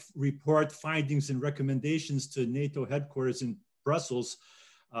my report findings and recommendations to NATO headquarters in Brussels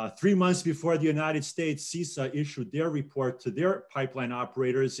 3 months before the United States CISA issued their report to their pipeline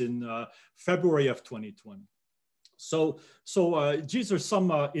operators in February of 2020. So these are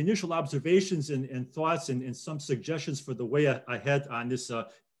some initial observations and thoughts and some suggestions for the way ahead on this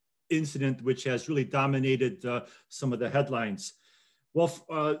incident, which has really dominated some of the headlines.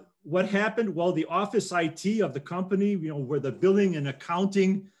 Well, what happened? Well, the office IT of the company, where the billing and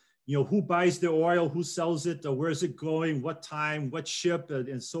accounting, who buys the oil, who sells it, where is it going, what time, what ship,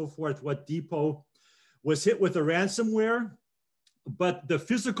 and so forth, what depot, was hit with a ransomware. But the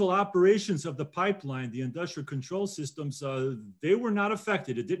physical operations of the pipeline, the industrial control systems, they were not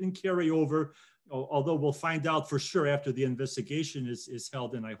affected. It didn't carry over, although we'll find out for sure after the investigation is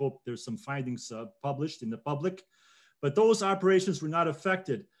held, and I hope there's some findings published in the public. But those operations were not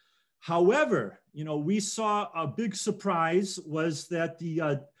affected. However, we saw a big surprise was that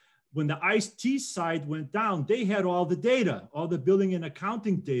when the IT side went down, they had all the data, all the billing and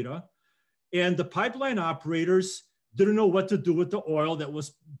accounting data. And the pipeline operators didn't know what to do with the oil that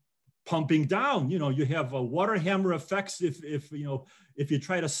was pumping down. You know, you have water hammer effects if you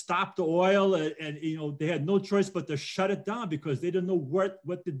try to stop the oil, and you know, they had no choice but to shut it down because they didn't know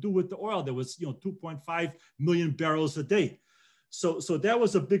what to do with the oil. There was, you know, 2.5 million barrels a day. So that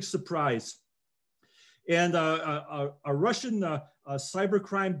was a big surprise. And a Russian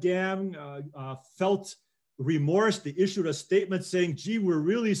cybercrime gang felt remorse. They issued a statement saying, gee, we're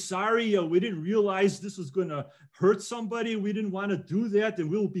really sorry. We didn't realize this was going to hurt somebody. We didn't want to do that, and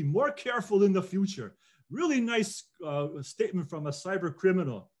we'll be more careful in the future. Really nice statement from a cyber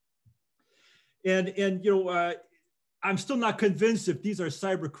criminal. And you know, I'm still not convinced if these are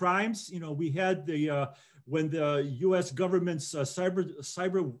cyber crimes. You know, we had when the U.S. government's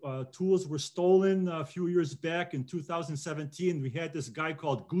cyber tools were stolen a few years back in 2017, we had this guy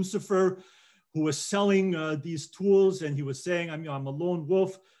called Guccifer who was selling these tools, and he was saying, I'm a lone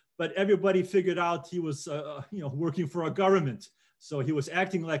wolf, but everybody figured out he was you know, working for a government. So he was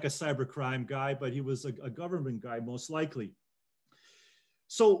acting like a cybercrime guy, but he was a government guy most likely.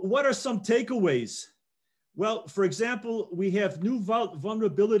 So what are some takeaways? Well, for example, we have new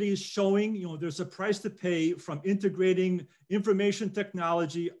vulnerabilities showing, you know, there's a price to pay from integrating information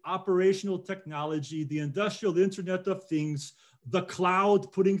technology, operational technology, the industrial Internet of Things, the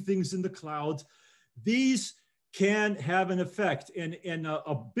cloud, putting things in the cloud. These can have an effect. And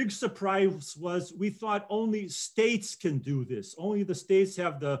a big surprise was we thought only states can do this. Only the states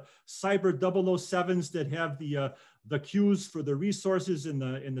have the cyber 007s that have the queues for the resources and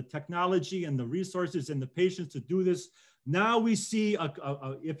the technology and the resources and the patients to do this. Now we see,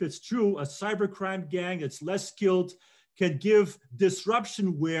 if it's true, a cybercrime gang that's less skilled can give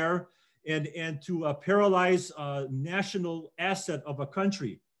disruptionware and to paralyze a national asset of a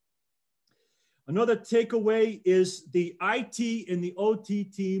country. Another takeaway is the IT and the OT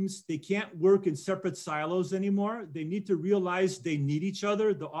teams, they can't work in separate silos anymore. They need to realize they need each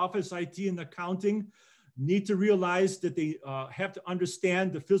other. The office IT and accounting need to realize that they have to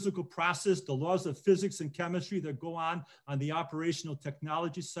understand the physical process, the laws of physics and chemistry that go on the operational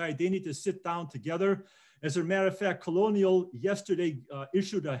technology side. They need to sit down together. As a matter of fact, Colonial yesterday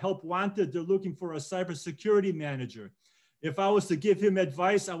issued a help wanted. They're looking for a cybersecurity manager. If I was to give him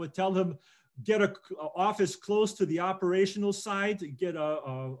advice, I would tell him, get an office close to the operational side, get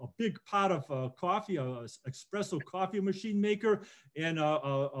a big pot of coffee, an espresso coffee machine maker, and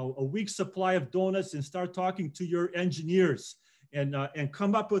a week's supply of donuts, and start talking to your engineers and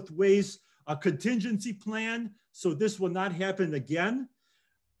come up with ways, a contingency plan, so this will not happen again.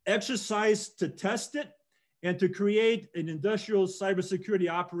 Exercise to test it, and to create an industrial cybersecurity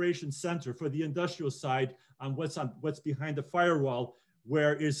operations center for the industrial side on what's behind the firewall,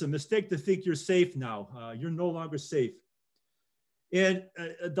 where it's a mistake to think you're safe now. You're no longer safe. And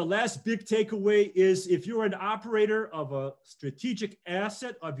the last big takeaway is if you're an operator of a strategic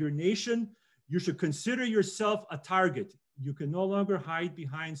asset of your nation, you should consider yourself a target. You can no longer hide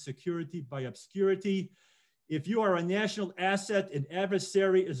behind security by obscurity. If you are a national asset, an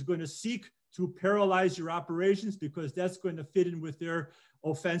adversary is going to seek to paralyze your operations because that's going to fit in with their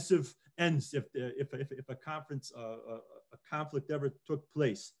offensive ends if a conflict ever took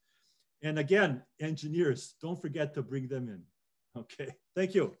place. And again, engineers, don't forget to bring them in. Okay,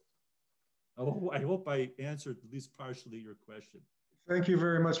 thank you. I hope I answered at least partially your question. Thank you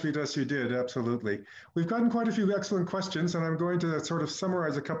very much, Vytautas. You did, absolutely. We've gotten quite a few excellent questions, and I'm going to sort of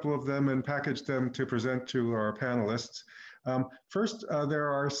summarize a couple of them and package them to present to our panelists. First, there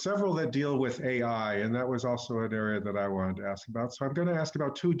are several that deal with AI, and that was also an area that I wanted to ask about. So I'm going to ask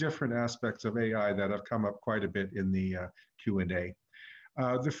about two different aspects of AI that have come up quite a bit in the Q&A.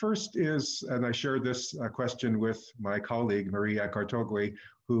 The first is, and I shared this question with my colleague, Maria Cartogui,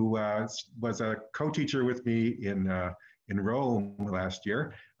 who was a co-teacher with me in Rome last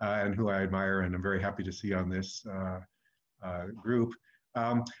year, and who I admire and I'm very happy to see on this group.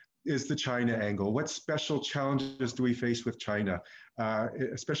 Is the China angle. What special challenges do we face with China?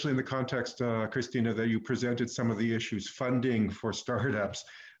 Especially in the context, Kristina, that you presented some of the issues, funding for startups,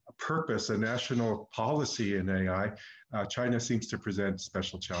 purpose, a national policy in AI. China seems to present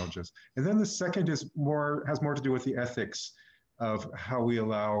special challenges. And then the second has more to do with the ethics of how we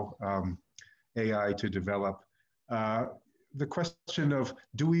allow AI to develop. The question of,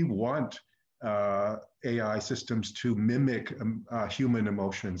 do we want AI systems to mimic human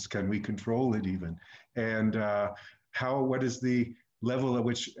emotions? Can we control it even? And what is the level at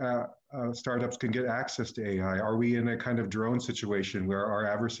which startups can get access to AI? Are we in a kind of drone situation where our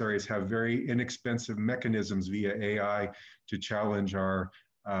adversaries have very inexpensive mechanisms via AI to challenge our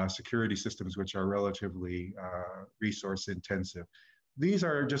security systems, which are relatively resource intensive? these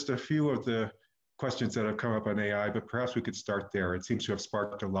are just a few of the questions that have come up on AI, but perhaps we could start there. It seems to have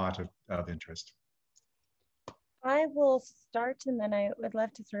sparked a lot of interest. I will start, and then I would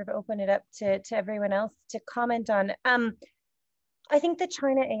love to sort of open it up to everyone else to comment on. I think the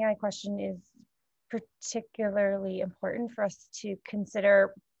China AI question is particularly important for us to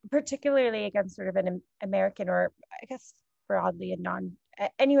consider, particularly against sort of an American, or I guess broadly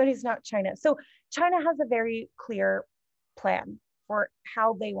anyone who's not China. So China has a very clear plan for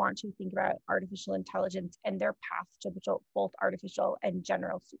how they want to think about artificial intelligence and their path to both artificial and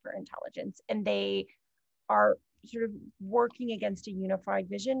general super intelligence. And they are sort of working against a unified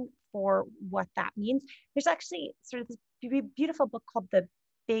vision for what that means. There's actually sort of this beautiful book called The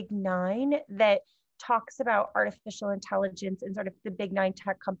Big Nine that talks about artificial intelligence and sort of the big 9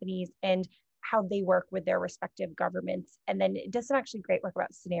 tech companies and how they work with their respective governments. And then it does some actually great work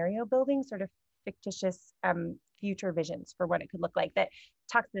about scenario building, sort of fictitious future visions for what it could look like, that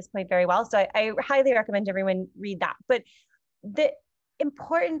talks to this point very well. So I highly recommend everyone read that. But the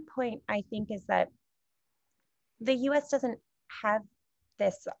important point, I think, is that the US doesn't have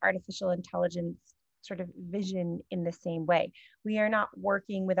this artificial intelligence sort of vision in the same way. We are not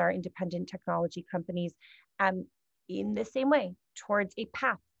working with our independent technology companies in the same way towards a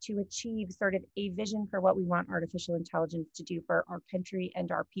path to achieve sort of a vision for what we want artificial intelligence to do for our country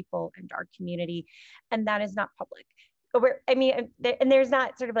and our people and our community. And that is not public. And there's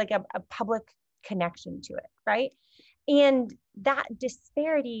not sort of like a public connection to it, right? And that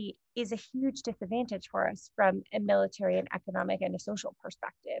disparity is a huge disadvantage for us from a military and economic and a social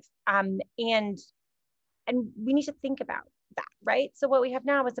perspective. And we need to think about that, right? So what we have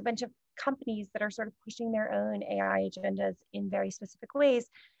now is a bunch of companies that are sort of pushing their own AI agendas in very specific ways.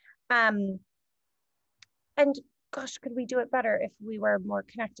 And gosh, could we do it better if we were more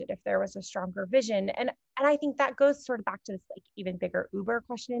connected, if there was a stronger vision? And I think that goes sort of back to this like even bigger Uber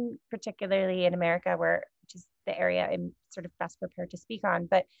question, particularly in America, which is the area I'm sort of best prepared to speak on.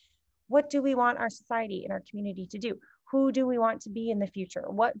 But what do we want our society and our community to do? Who do we want to be in the future?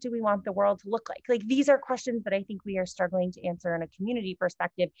 What do we want the world to look like? Like, these are questions that I think we are struggling to answer in a community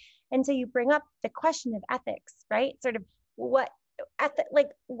perspective. And so you bring up the question of ethics, right? Sort of what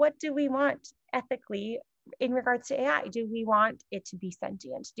do we want ethically in regards to AI? Do we want it to be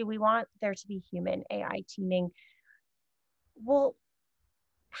sentient? Do we want there to be human AI teaming? Well,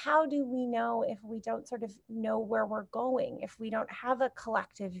 how do we know if we don't sort of know where we're going, if we don't have a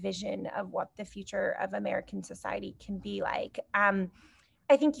collective vision of what the future of American society can be like?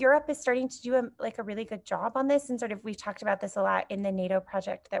 I think Europe is starting to do a really good job on this. And sort of, we've talked about this a lot in the NATO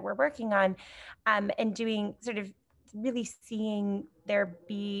project that we're working on, and doing sort of really seeing there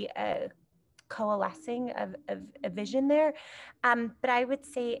be a coalescing of a vision there. But I would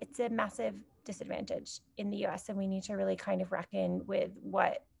say it's a massive disadvantage in the US, and we need to really kind of reckon with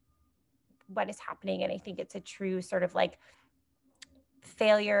what is happening. And I think it's a true sort of like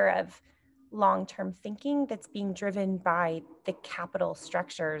failure of long-term thinking that's being driven by the capital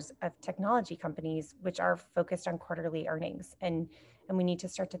structures of technology companies, which are focused on quarterly earnings. And we need to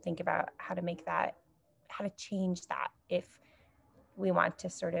start to think about how to change that if we want to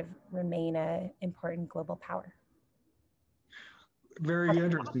sort of remain an important global power. Very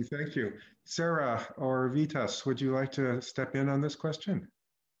interesting, thank you. Sarah or Vytautas, would you like to step in on this question?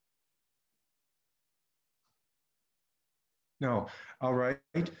 No, all right.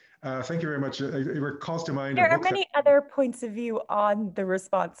 Thank you very much. It calls to mind. There are many other points of view on the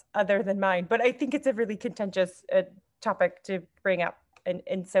response other than mine, but I think it's a really contentious topic to bring up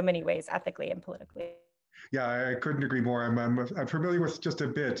in so many ways, ethically and politically. Yeah, I couldn't agree more. I'm familiar with just a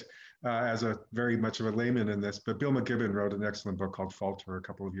bit as a very much of a layman in this, but Bill McKibben wrote an excellent book called Falter a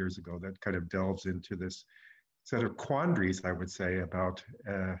couple of years ago that kind of delves into this set of quandaries, I would say, about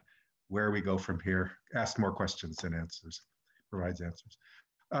where we go from here. Ask more questions than answers, provides answers.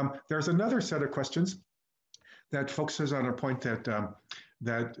 There's another set of questions that focuses on a point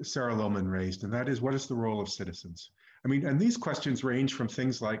that Sarah Lohmann raised, and that is, what is the role of citizens? I mean, and these questions range from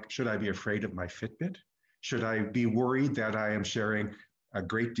things like, should I be afraid of my Fitbit? Should I be worried that I am sharing a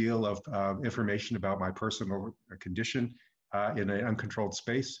great deal of information about my personal condition in an uncontrolled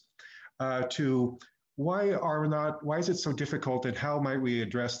space? To why is it so difficult, and how might we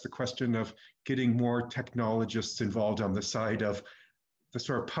address the question of getting more technologists involved on the side of the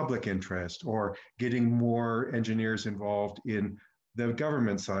sort of public interest, or getting more engineers involved in the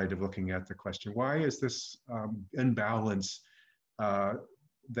government side of looking at the question? Why is this imbalance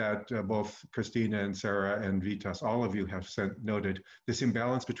that both Kristina and Sarah and Vytautas, all of you have noted, this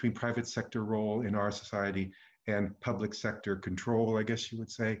imbalance between private sector role in our society and public sector control, I guess you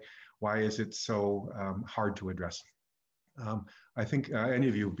would say? Why is it so hard to address? I think any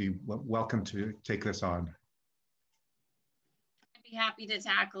of you would be welcome to take this on. I'd be happy to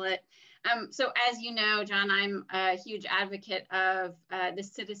tackle it. So as you know, John, I'm a huge advocate of the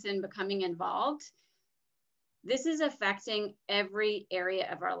citizen becoming involved. This is affecting every area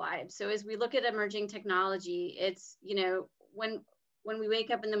of our lives. So as we look at emerging technology, it's, you know, when we wake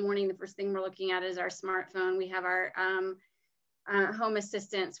up in the morning, the first thing we're looking at is our smartphone. We have our home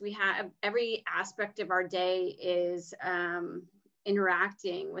assistants. We have every aspect of our day is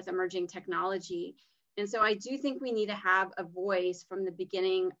interacting with emerging technology. And so I do think we need to have a voice from the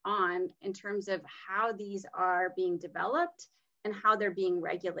beginning on in terms of how these are being developed and how they're being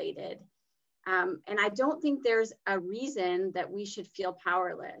regulated. And I don't think there's a reason that we should feel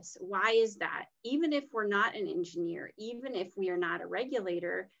powerless. Why is that? Even if we're not an engineer, even if we are not a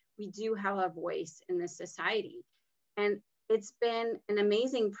regulator, we do have a voice in this society. And it's been an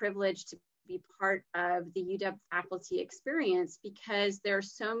amazing privilege to be part of the UW faculty experience because there are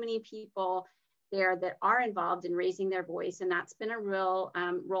so many people there that are involved in raising their voice. And that's been a real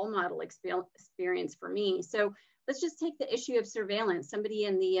role model experience for me. So let's just take the issue of surveillance. Somebody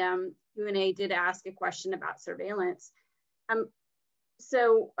in the Q&A did ask a question about surveillance. There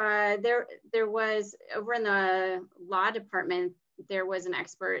was, over in the law department, there was an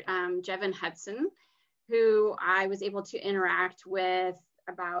expert, Jevin Hudson, who I was able to interact with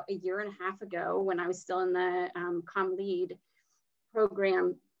about a year and a half ago when I was still in the ComLead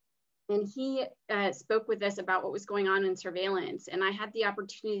program. And he spoke with us about what was going on in surveillance. And I had the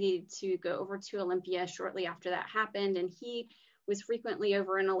opportunity to go over to Olympia shortly after that happened. And he was frequently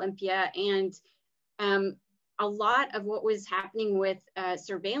over in Olympia. And a lot of what was happening with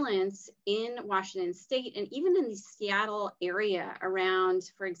surveillance in Washington State and even in the Seattle area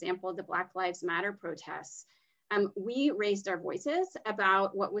around, for example, the Black Lives Matter protests, we raised our voices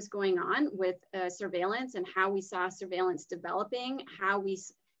about what was going on with surveillance and how we saw surveillance developing, how we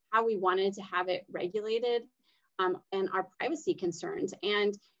wanted to have it regulated, and our privacy concerns.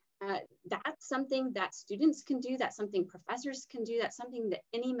 And that's something that students can do, that's something professors can do, that's something that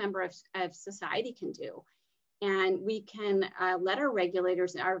any member of society can do. And we can let our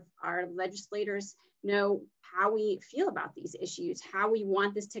regulators, our legislators know how we feel about these issues, how we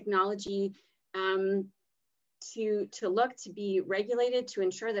want this technology to look to be regulated to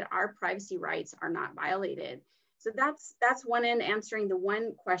ensure that our privacy rights are not violated. So that's one in answering the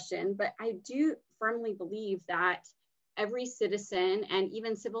one question, but I do firmly believe that every citizen and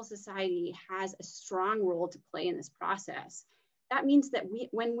even civil society has a strong role to play in this process. That means that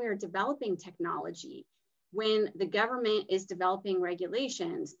when we're developing technology, when the government is developing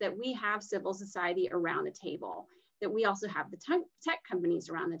regulations, that we have civil society around the table, that we also have the tech companies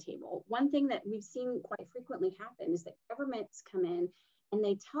around the table. One thing that we've seen quite frequently happen is that governments come in and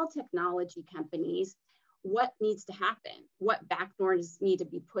they tell technology companies what needs to happen, what backdoors need to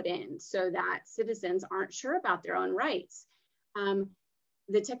be put in so that citizens aren't sure about their own rights.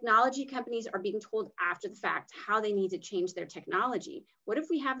 The technology companies are being told after the fact how they need to change their technology. What if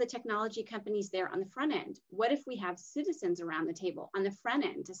we have the technology companies there on the front end? What if we have citizens around the table on the front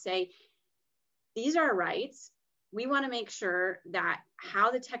end to say, these are our rights. We want to make sure that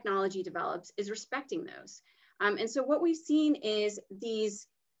how the technology develops is respecting those. And so what we've seen is these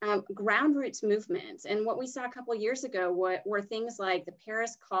ground roots movements. And what we saw a couple of years ago were things like the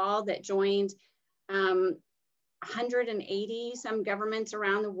Paris Call that joined 180 some governments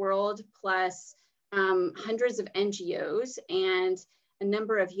around the world, plus hundreds of NGOs and a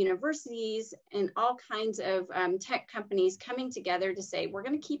number of universities and all kinds of tech companies coming together to say, we're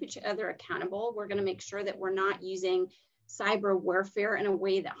going to keep each other accountable. We're going to make sure that we're not using cyber warfare in a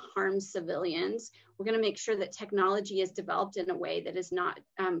way that harms civilians. We're going to make sure that technology is developed in a way that is not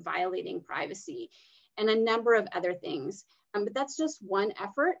violating privacy, and a number of other things. But that's just one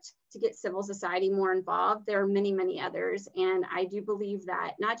effort to get civil society more involved. There are many, many others. And I do believe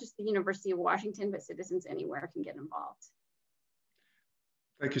that not just the University of Washington, but citizens anywhere can get involved.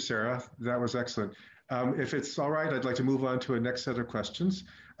 Thank you, Sarah. That was excellent. If it's all right, I'd like to move on to a next set of questions.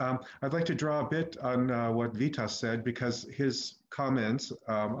 I'd like to draw a bit on what Vytautas said, because his comments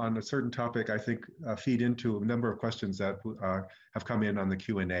on a certain topic, I think, feed into a number of questions that have come in on the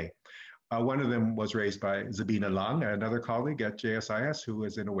Q&A. One of them was raised by Sabina Lang, another colleague at JSIS, who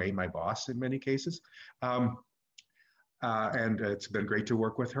is in a way my boss in many cases. And it's been great to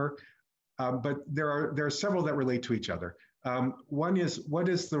work with her. But there are several that relate to each other. One is, what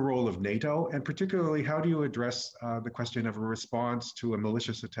is the role of NATO? And particularly, how do you address the question of a response to a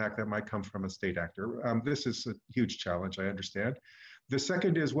malicious attack that might come from a state actor? This is a huge challenge, I understand. The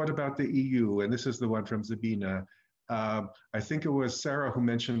second is, what about the EU? And this is the one from Sabina. I think it was Sarah who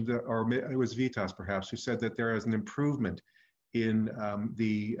mentioned, or it was Vytautas perhaps, who said that there is an improvement in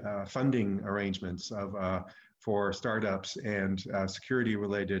the funding arrangements for startups and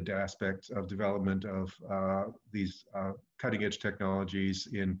security-related aspects of development of these cutting-edge technologies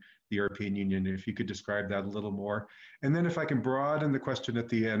in the European Union. If you could describe that a little more. And then if I can broaden the question at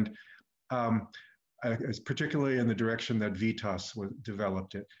the end, particularly in the direction that Vytautas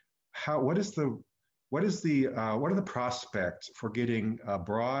developed it, what are the prospects for getting a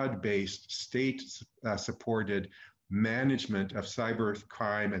broad-based, state-supported management of cyber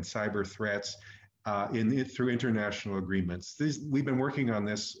crime and cyber threats through international agreements? We've been working on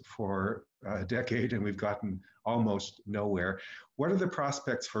this for a decade and we've gotten almost nowhere. What are the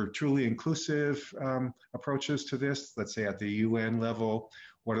prospects for truly inclusive approaches to this, let's say at the UN level?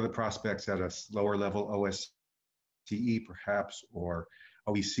 What are the prospects at a lower level, OSCE perhaps, or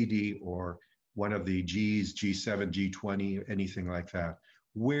OECD, or one of the Gs, G7, G20, anything like that?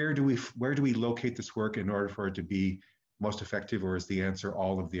 Where do we locate this work in order for it to be most effective, or is the answer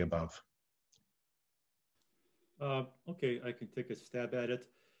all of the above? Okay, I can take a stab at it.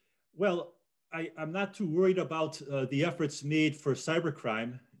 Well, I'm not too worried about the efforts made for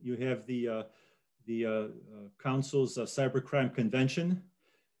cybercrime. You have the Council's Cybercrime Convention.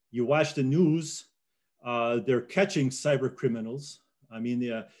 You watch the news, they're catching cyber criminals. I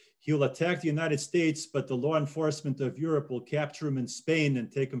mean, he'll attack the United States, but the law enforcement of Europe will capture him in Spain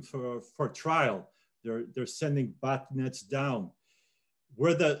and take him for trial. They're sending botnets down.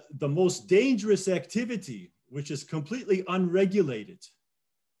 Where the most dangerous activity, which is completely unregulated,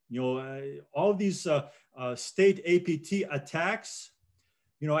 you know, all these state APT attacks,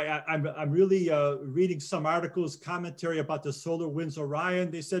 you know, I'm really reading some articles, commentary about the SolarWinds Orion.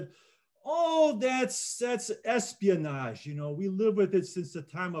 They said, oh, that's espionage. You know, we live with it since the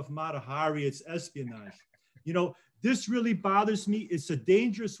time of Mata Hari. It's espionage. You know, this really bothers me. It's a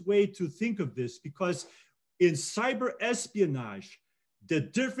dangerous way to think of this, because in cyber espionage, the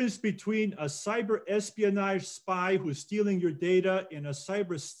difference between a cyber espionage spy who's stealing your data and a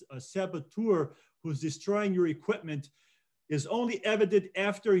cyber saboteur who's destroying your equipment is only evident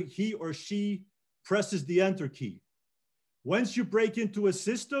after he or she presses the enter key. Once you break into a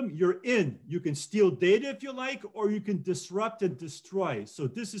system, you're in. You can steal data if you like, or you can disrupt and destroy. So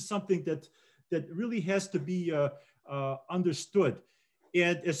this is something that really has to be understood.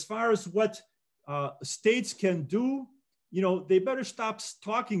 And as far as what states can do, you know, they better stop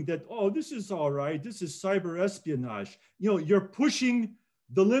talking that, oh, this is all right, this is cyber espionage. You know, you're pushing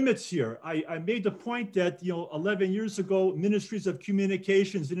the limits here. I made the point that, you know, 11 years ago, ministries of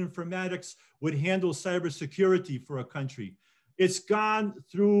communications and informatics would handle cybersecurity for a country. It's gone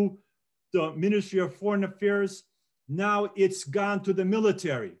through the Ministry of Foreign Affairs. Now it's gone to the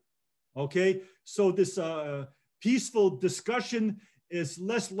military, okay? So this peaceful discussion is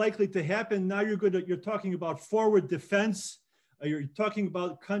less likely to happen. Now you're talking about forward defense. You're talking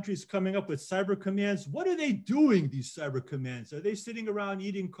about countries coming up with cyber commands. What are they doing, these cyber commands? Are they sitting around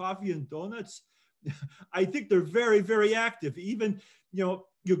eating coffee and donuts? I think they're very, very active. Even, you know,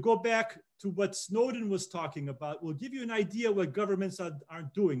 you go back to what Snowden was talking about, will give you an idea what governments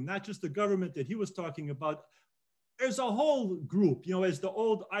aren't doing, not just the government that he was talking about. There's a whole group, you know, as the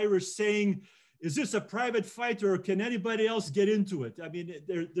old Irish saying, is this a private fight or can anybody else get into it? I mean,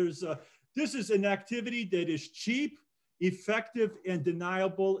 this is an activity that is cheap, effective, and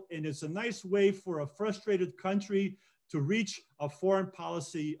deniable, and it's a nice way for a frustrated country to reach a foreign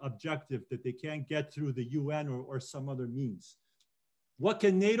policy objective that they can't get through the UN or some other means. What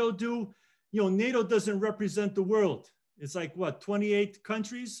can NATO do? You know, NATO doesn't represent the world. It's like, what, 28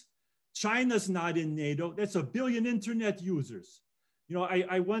 countries? China's not in NATO. That's 1 billion internet users. You know,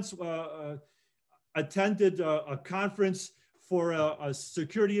 I once attended a conference for a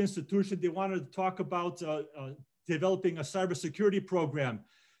security institution. They wanted to talk about developing a cybersecurity program.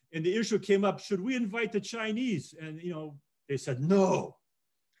 And the issue came up, should we invite the Chinese? And, you know, they said, no.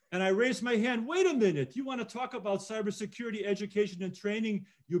 And I raised my hand, wait a minute, you want to talk about cybersecurity education and training,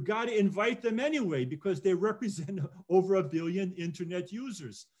 you got to invite them anyway, because they represent over 1 billion internet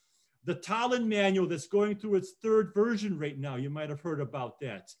users. The Tallinn manual that's going through its 3rd version right now, you might have heard about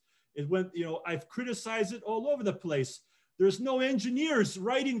that. It went, you know, I've criticized it all over the place. There's no engineers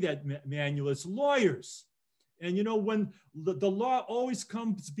writing that manual, it's lawyers. And you know, when the law always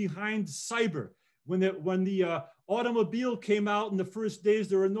comes behind cyber. When the automobile came out in the first days,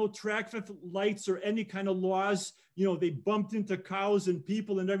 there were no traffic lights or any kind of laws. You know, they bumped into cows and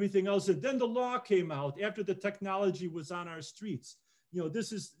people and everything else. And then the law came out after the technology was on our streets. You know,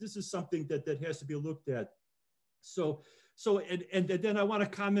 this is something that has to be looked at. And then I want to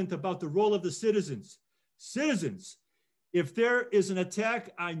comment about the role of the citizens. Citizens, if there is an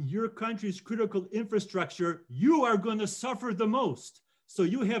attack on your country's critical infrastructure, you are going to suffer the most. So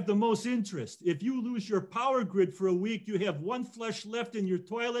you have the most interest. If you lose your power grid for a week, you have one flush left in your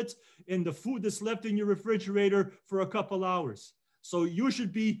toilet and the food that's left in your refrigerator for a couple hours. So you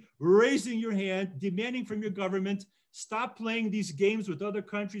should be raising your hand, demanding from your government, stop playing these games with other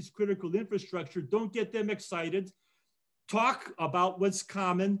countries' critical infrastructure. Don't get them excited. Talk about what's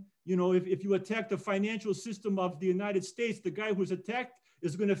common. You know, if you attack the financial system of the United States, the guy who's attacked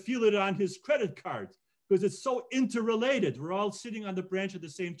is going to feel it on his credit card because it's so interrelated. We're all sitting on the branch of the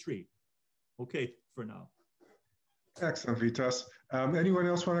same tree. Okay, for now. Excellent, Vytautas. Anyone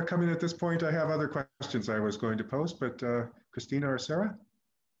else want to come in at this point? I have other questions I was going to pose, but Kristina or Sarah?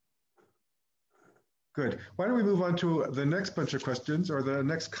 Good. Why don't we move on to the next bunch of questions, or the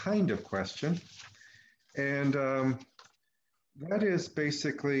next kind of question? And that is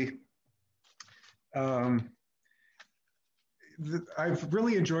basically, I've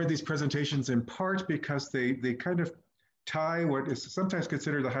really enjoyed these presentations in part because they kind of tie what is sometimes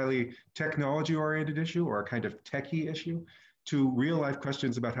considered a highly technology-oriented issue or a kind of techie issue to real-life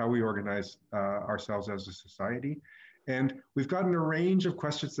questions about how we organize ourselves as a society. And we've gotten a range of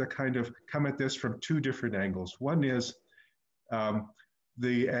questions that kind of come at this from two different angles. One is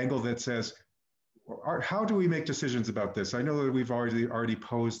the angle that says, how do we make decisions about this? I know that we've already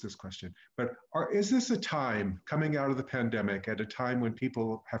posed this question, but is this a time coming out of the pandemic at a time when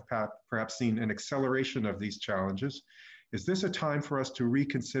people have perhaps seen an acceleration of these challenges? Is this a time for us to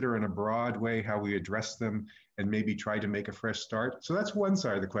reconsider in a broad way how we address them and maybe try to make a fresh start? So that's one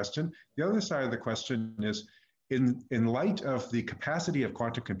side of the question. The other side of the question is, in light of the capacity of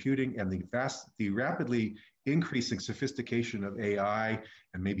quantum computing and the rapidly increasing sophistication of AI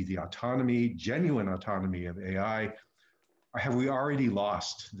and maybe the autonomy, genuine autonomy of AI, have we already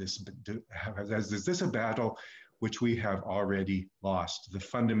lost this? Is this a battle which we have already lost, the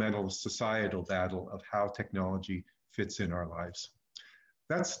fundamental societal battle of how technology fits in our lives?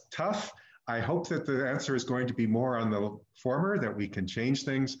 That's tough. I hope that the answer is going to be more on the former, that we can change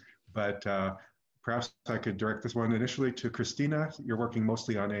things, but perhaps I could direct this one initially to Kristina. You're working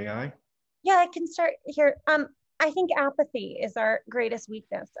mostly on AI. Yeah, I can start here. I think apathy is our greatest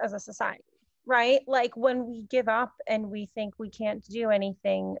weakness as a society, right? Like when we give up and we think we can't do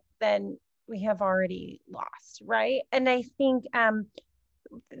anything, then we have already lost, right? And I think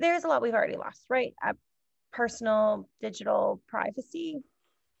there's a lot we've already lost, right? Personal digital privacy,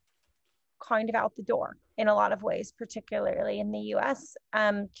 kind of out the door in a lot of ways, particularly in the US.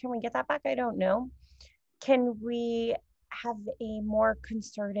 Can we get that back? I don't know. Can we have a more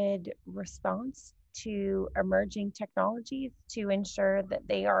concerted response to emerging technologies to ensure that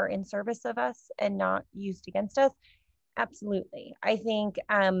they are in service of us and not used against us? Absolutely. I think,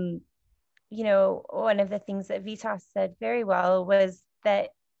 you know, one of the things that Vytautas said very well was that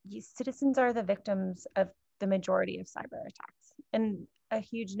citizens are the victims of the majority of cyber attacks. And a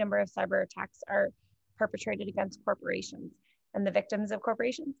huge number of cyber attacks are perpetrated against corporations, and the victims of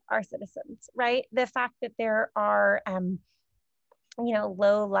corporations are citizens, right? The fact that there are, you know,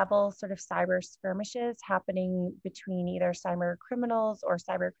 low-level sort of cyber skirmishes happening between either cyber criminals or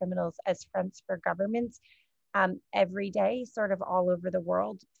cyber criminals as fronts for governments every day, sort of all over the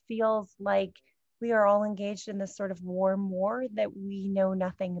world, feels like we are all engaged in this sort of warm war that we know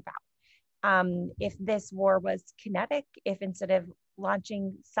nothing about. If this war was kinetic, if instead of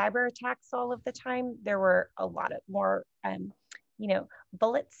launching cyber attacks all of the time, there were a lot of more, you know,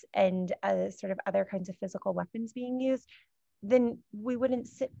 bullets and sort of other kinds of physical weapons being used, then we wouldn't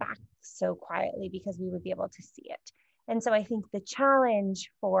sit back so quietly because we would be able to see it. And so I think the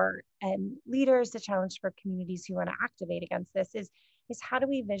challenge for leaders, the challenge for communities who want to activate against this is how do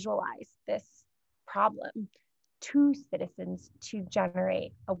we visualize this problem to citizens to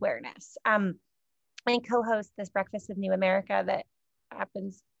generate awareness? I co-host this Breakfast with New America that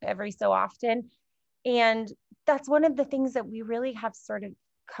happens every so often. And that's one of the things that we really have sort of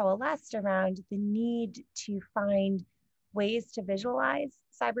coalesced around, the need to find ways to visualize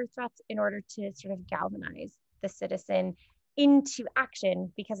cyber threats in order to sort of galvanize the citizen into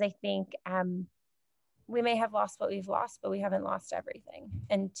action, because I think we may have lost what we've lost, but we haven't lost everything.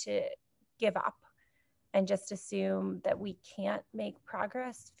 And to give up and just assume that we can't make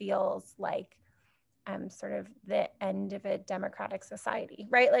progress feels like sort of the end of a democratic society,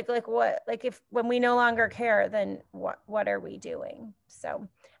 right? Like what, like if, when we no longer care, then what are we doing? So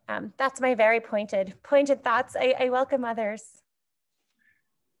that's my very pointed thoughts. I welcome others.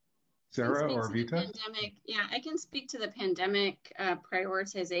 Sarah or Vita? Yeah, I can speak to the pandemic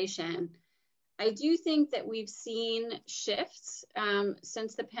prioritization. I do think that we've seen shifts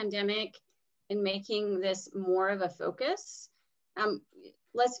since the pandemic in making this more of a focus.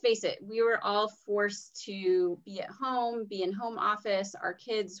 Let's face it, we were all forced to be at home, be in home office. Our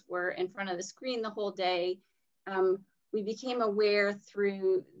kids were in front of the screen the whole day. We became aware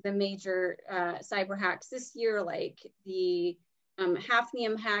through the major cyber hacks this year, like the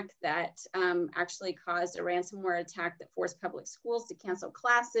Hafnium hack that actually caused a ransomware attack that forced public schools to cancel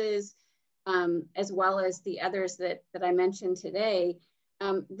classes, as well as the others that I mentioned today.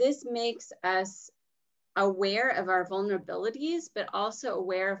 This makes us aware of our vulnerabilities, but also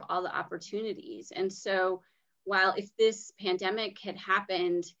aware of all the opportunities. And so while if this pandemic had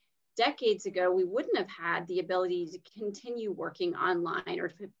happened decades ago, we wouldn't have had the ability to continue working online or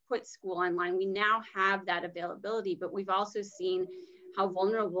to put school online. We now have that availability, but we've also seen how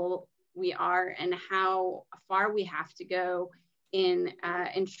vulnerable we are and how far we have to go in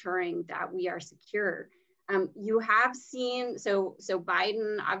ensuring that we are secure. You have seen, so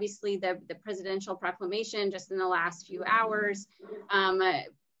Biden, obviously the presidential proclamation just in the last few hours,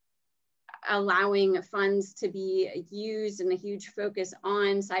 allowing funds to be used and a huge focus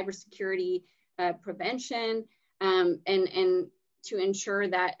on cybersecurity prevention and to ensure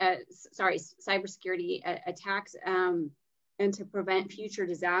that, cybersecurity attacks and to prevent future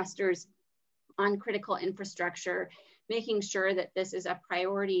disasters on critical infrastructure, making sure that this is a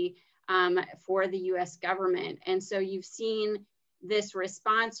priority for the US government. And so you've seen this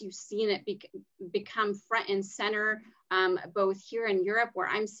response, you've seen it become front and center, both here in Europe where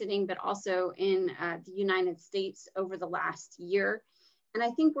I'm sitting, but also in the United States over the last year. And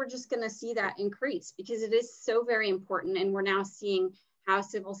I think we're just gonna see that increase because it is so very important. And we're now seeing how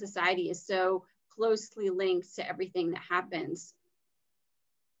civil society is so closely linked to everything that happens.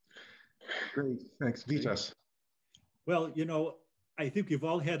 Great, thanks. Vytautas. Well, you know, I think we've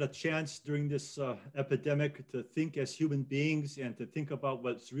all had a chance during this epidemic to think as human beings and to think about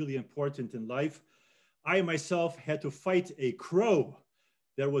what's really important in life. I myself had to fight a crow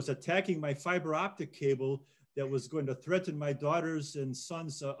that was attacking my fiber optic cable that was going to threaten my daughter's and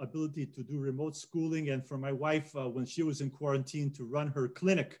son's ability to do remote schooling, and for my wife, when she was in quarantine, to run her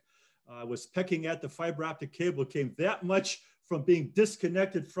clinic. Was pecking at the fiber optic cable, came that much from being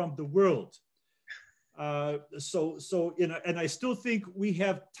disconnected from the world. And I still think we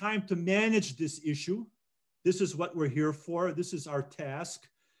have time to manage this issue. This is what we're here for. This is our task.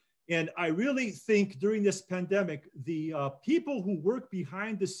 And I really think during this pandemic, the people who work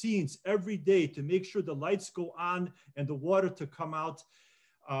behind the scenes every day to make sure the lights go on and the water to come out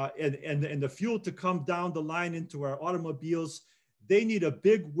and the fuel to come down the line into our automobiles, they need a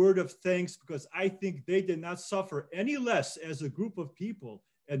big word of thanks because I think they did not suffer any less as a group of people.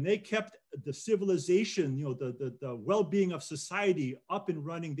 And they kept the civilization, you know, the well-being of society up and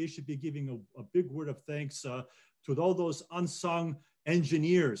running. They should be giving a big word of thanks to all those unsung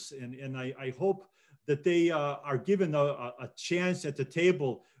engineers. And I hope that they are given a chance at the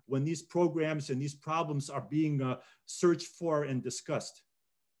table when these programs and these problems are being searched for and discussed.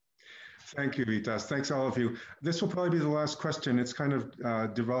 Thank you, Vytautas. Thanks, all of you. This will probably be the last question. It's kind of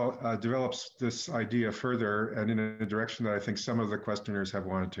develops this idea further and in a direction that I think some of the questioners have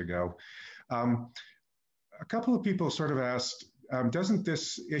wanted to go. A couple of people sort of asked, doesn't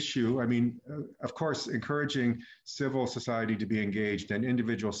this issue, I mean, of course, encouraging civil society to be engaged and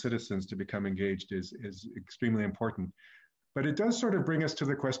individual citizens to become engaged is extremely important. But it does sort of bring us to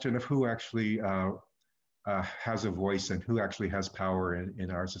the question of who actually has a voice and who actually has power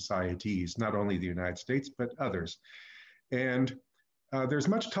in our societies, not only the United States, but others. And there's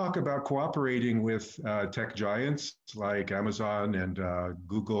much talk about cooperating with tech giants like Amazon and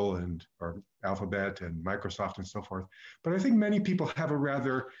Google or Alphabet and Microsoft and so forth. But I think many people have a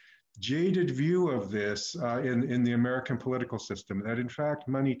rather jaded view of this in the American political system, that in fact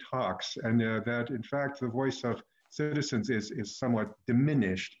money talks and that in fact the voice of citizens is somewhat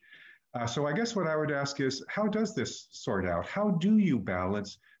diminished. So I guess what I would ask is, how does this sort out? How do you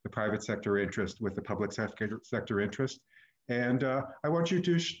balance the private sector interest with the public sector interest? And I want you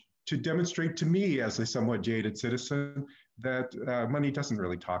to demonstrate to me as a somewhat jaded citizen that money doesn't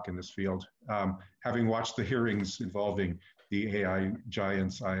really talk in this field. Having watched the hearings involving the AI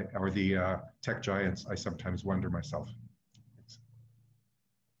giants or the tech giants, I sometimes wonder myself.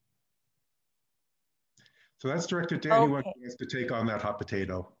 So that's directed to anyone who wants to take on that hot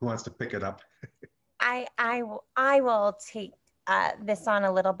potato, who wants to pick it up. I will take this on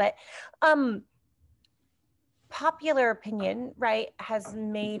a little bit. Popular opinion, right, has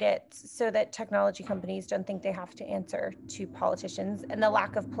made it so that technology companies don't think they have to answer to politicians, and the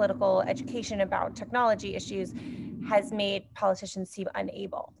lack of political education about technology issues has made politicians seem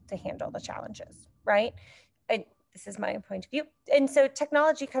unable to handle the challenges, right? this is my point of view. And so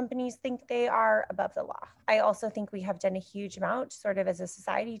technology companies think they are above the law. I also think we have done a huge amount sort of as a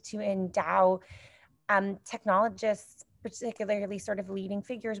society to endow technologists, particularly sort of leading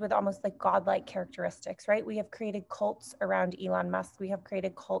figures, with almost like godlike characteristics, right? We have created cults around Elon Musk. We have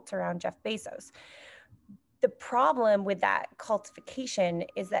created cults around Jeff Bezos. The problem with that cultification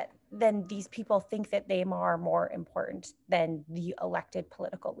is that then these people think that they are more important than the elected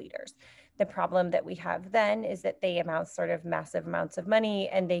political leaders. The problem that we have then is that they amount sort of massive amounts of money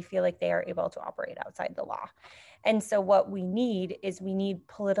and they feel like they are able to operate outside the law. And so what we need is we need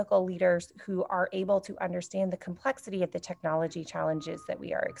political leaders who are able to understand the complexity of the technology challenges that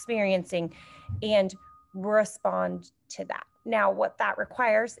we are experiencing and respond to that. Now, what that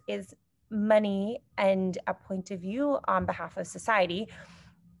requires is money and a point of view on behalf of society,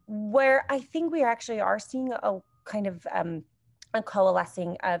 where I think we actually are seeing a kind of a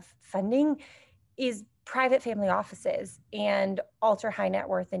coalescing of funding is private family offices and ultra high net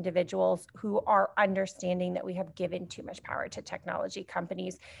worth individuals who are understanding that we have given too much power to technology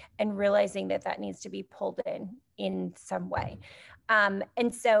companies and realizing that that needs to be pulled in some way.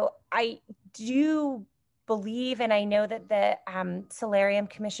 And so I do believe, and I know that the Solarium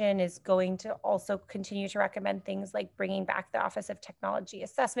Commission is going to also continue to recommend things like bringing back the Office of Technology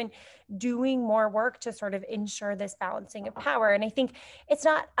Assessment, doing more work to sort of ensure this balancing of power. And I think it's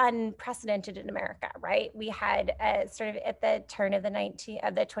not unprecedented in America, right? We had sort of at the turn of the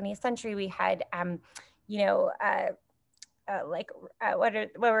 20th century, we had, what's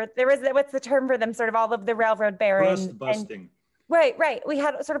the term for them? Sort of all of the railroad barons. Trust busting. Right. We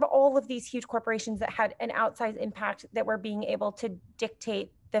had sort of all of these huge corporations that had an outsized impact that were being able to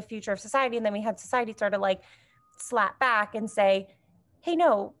dictate the future of society. And then we had society sort of like slap back and say, hey,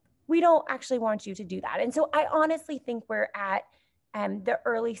 no, we don't actually want you to do that. And so I honestly think we're at the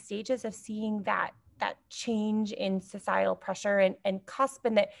early stages of seeing that change in societal pressure and cusp,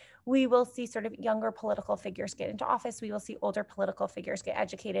 and that we will see sort of younger political figures get into office. We will see older political figures get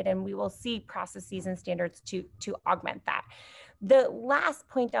educated, and we will see processes and standards to augment that. The last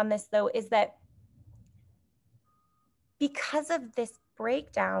point on this, though, is that because of this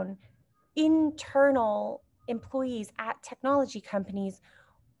breakdown, internal employees at technology companies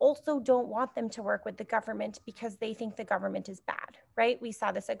also don't want them to work with the government because they think the government is bad, right? We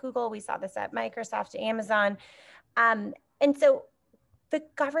saw this at Google, we saw this at Microsoft, Amazon. And so the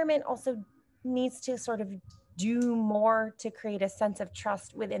government also needs to sort of do more to create a sense of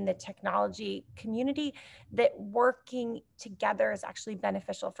trust within the technology community that working together is actually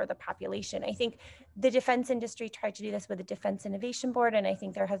beneficial for the population. I think the defense industry tried to do this with the Defense Innovation Board, and I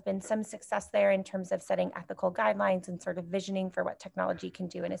think there has been some success there in terms of setting ethical guidelines and sort of visioning for what technology can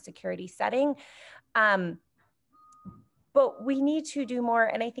do in a security setting. But we need to do more,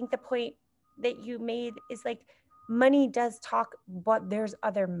 and I think the point that you made is like, money does talk, but there's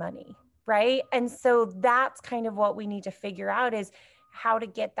other money, right? And so that's kind of what we need to figure out, is how to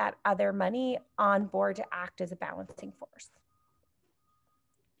get that other money on board to act as a balancing force.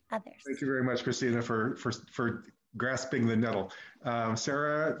 Others. Thank you very much, Kristina, for grasping the nettle.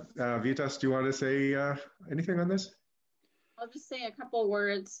 Sarah, Vytautas, do you want to say anything on this? I'll just say a couple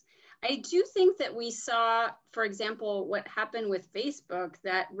words. I do think that we saw, for example, what happened with Facebook,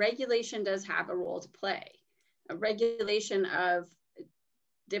 that regulation does have a role to play. A regulation of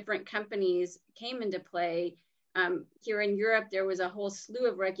different companies came into play. Here in Europe, there was a whole slew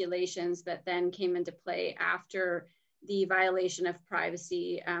of regulations that then came into play after the violation of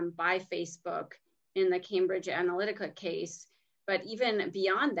privacy by Facebook in the Cambridge Analytica case. But even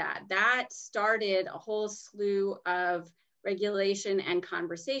beyond that, that started a whole slew of regulation and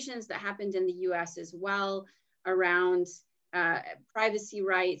conversations that happened in the US as well around privacy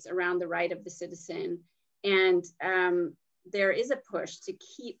rights, around the right of the citizen. And there is a push to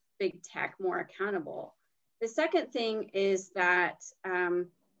keep big tech more accountable. The second thing is that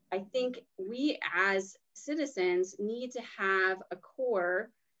I think we as citizens need to have a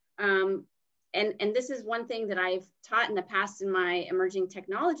core, and this is one thing that I've taught in the past in my emerging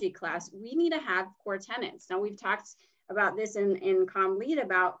technology class, we need to have core tenets. Now we've talked about this in ComLead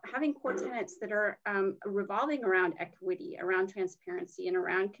about having core tenets that are revolving around equity, around transparency, and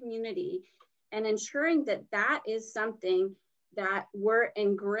around community, and ensuring that that is something that we're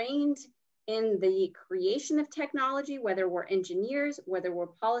ingrained in the creation of technology, whether we're engineers, whether we're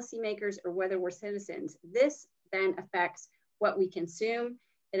policymakers, or whether we're citizens. This then affects what we consume.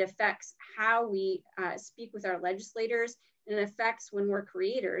 It affects how we speak with our legislators, and it affects, when we're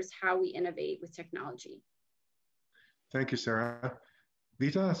creators, how we innovate with technology. Thank you, Sarah.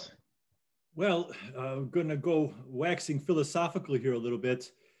 Vytautas? Well, I'm going to go waxing philosophical here a little bit.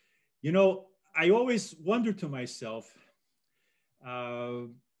 You know, I always wonder to myself,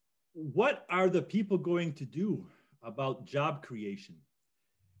 what are the people going to do about job creation?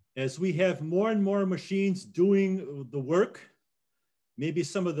 As we have more and more machines doing the work, maybe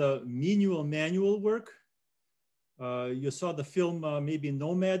some of the menial manual work. You saw the film, maybe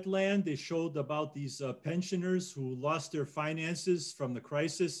Nomadland. They showed about these pensioners who lost their finances from the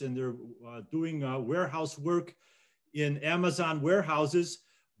crisis, and they're doing warehouse work in Amazon warehouses,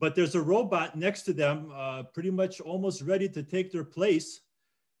 but there's a robot next to them, pretty much almost ready to take their place.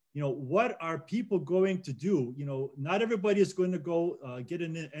 You know, what are people going to do? You know, not everybody is going to go get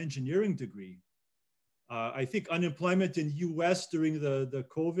an engineering degree. I think unemployment in the US during the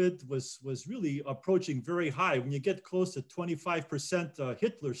COVID was really approaching very high. When you get close to 25%,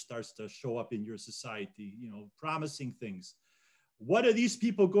 Hitler starts to show up in your society, you know, promising things. What are these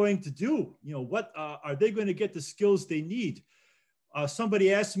people going to do? You know, what are they going to get the skills they need?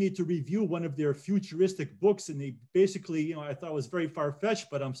 Somebody asked me to review one of their futuristic books, and they basically, you know, I thought it was very far-fetched,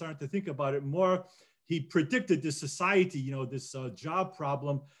 but I'm starting to think about it more. He predicted this society, you know, this job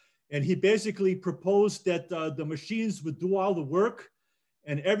problem. And he basically proposed that the machines would do all the work,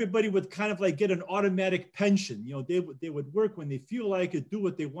 and everybody would kind of like get an automatic pension. You know, they would work when they feel like it, do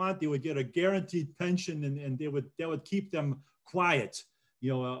what they want. They would get a guaranteed pension, and that would keep them quiet,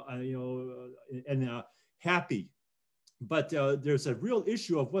 and happy. But there's a real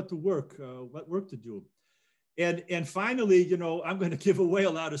issue of what work to do. And finally, you know, I'm going to give away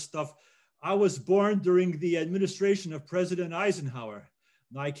a lot of stuff. I was born during the administration of President Eisenhower.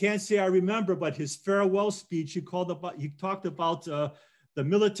 Now, I can't say I remember, but his farewell speech, he talked about the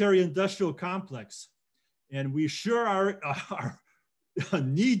military-industrial complex. And we sure are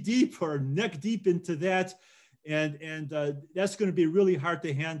knee deep or neck deep into that. And that's going to be really hard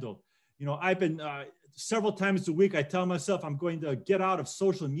to handle. You know, I've been several times a week, I tell myself I'm going to get out of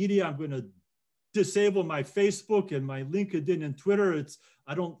social media. I'm going to disable my Facebook and my LinkedIn and Twitter.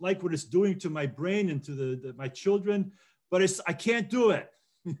 I don't like what it's doing to my brain and to my children, but I can't do it.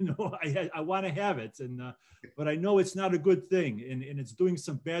 You know, I want to have it, but I know it's not a good thing, and it's doing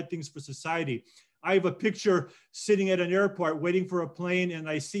some bad things for society. I have a picture sitting at an airport waiting for a plane, and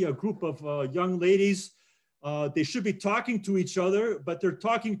I see a group of young ladies. They should be talking to each other, but they're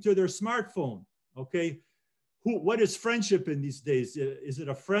talking to their smartphone. Okay, what is friendship in these days? Is it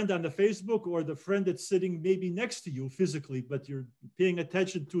a friend on the Facebook, or the friend that's sitting maybe next to you physically, but you're paying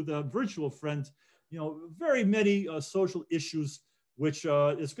attention to the virtual friend? You know, very many social issues, which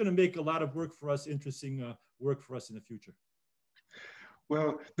is going to make a lot of work for us, interesting work for us in the future.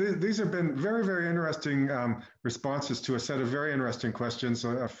 Well, these have been very, very interesting responses to a set of very interesting questions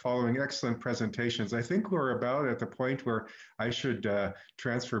following excellent presentations. I think we're about at the point where I should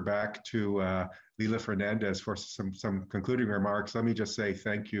transfer back to Lila Fernandez for some concluding remarks. Let me just say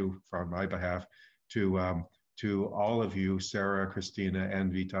thank you from my behalf to all of you, Sarah, Kristina,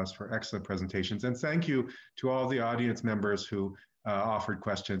 and Vytautas, for excellent presentations. And thank you to all the audience members who offered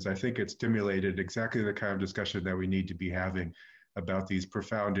questions. I think it stimulated exactly the kind of discussion that we need to be having about these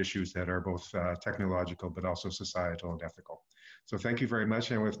profound issues that are both technological, but also societal and ethical. So thank you very much.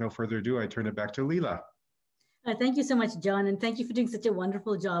 And with no further ado, I turn it back to Lila. Thank you so much, John. And thank you for doing such a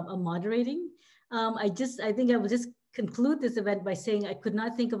wonderful job of moderating. I think I will just conclude this event by saying I could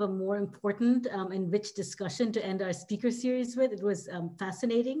not think of a more important and rich discussion to end our speaker series with. It was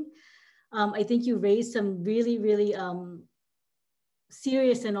fascinating. I think you raised some really, really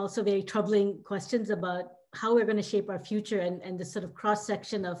serious and also very troubling questions about how we're going to shape our future and the sort of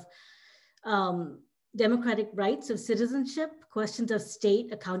cross-section of democratic rights of citizenship, questions of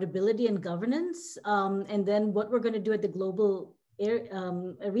state accountability and governance, and then what we're going to do at the global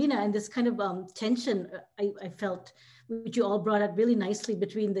arena, and this kind of tension I felt, which you all brought out really nicely,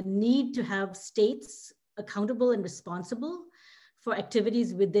 between the need to have states accountable and responsible for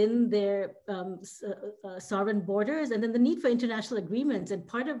activities within their sovereign borders, and then the need for international agreements. And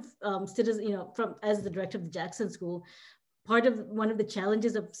part of citizen, you know, as the director of the Jackson School, one of the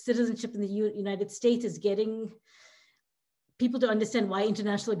challenges of citizenship in the United States is getting people to understand why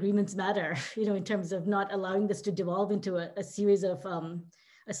international agreements matter, you know, in terms of not allowing this to devolve into a series of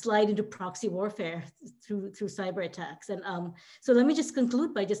a slide into proxy warfare through cyber attacks. And so let me just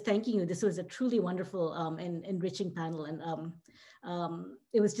conclude by just thanking you. This was a truly wonderful and enriching panel, and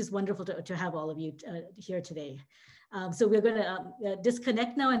it was just wonderful to have all of you here today. So we're going to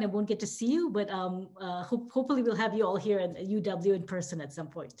disconnect now, and I won't get to see you, but hopefully we'll have you all here at UW in person at some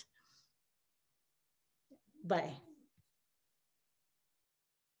point. Bye.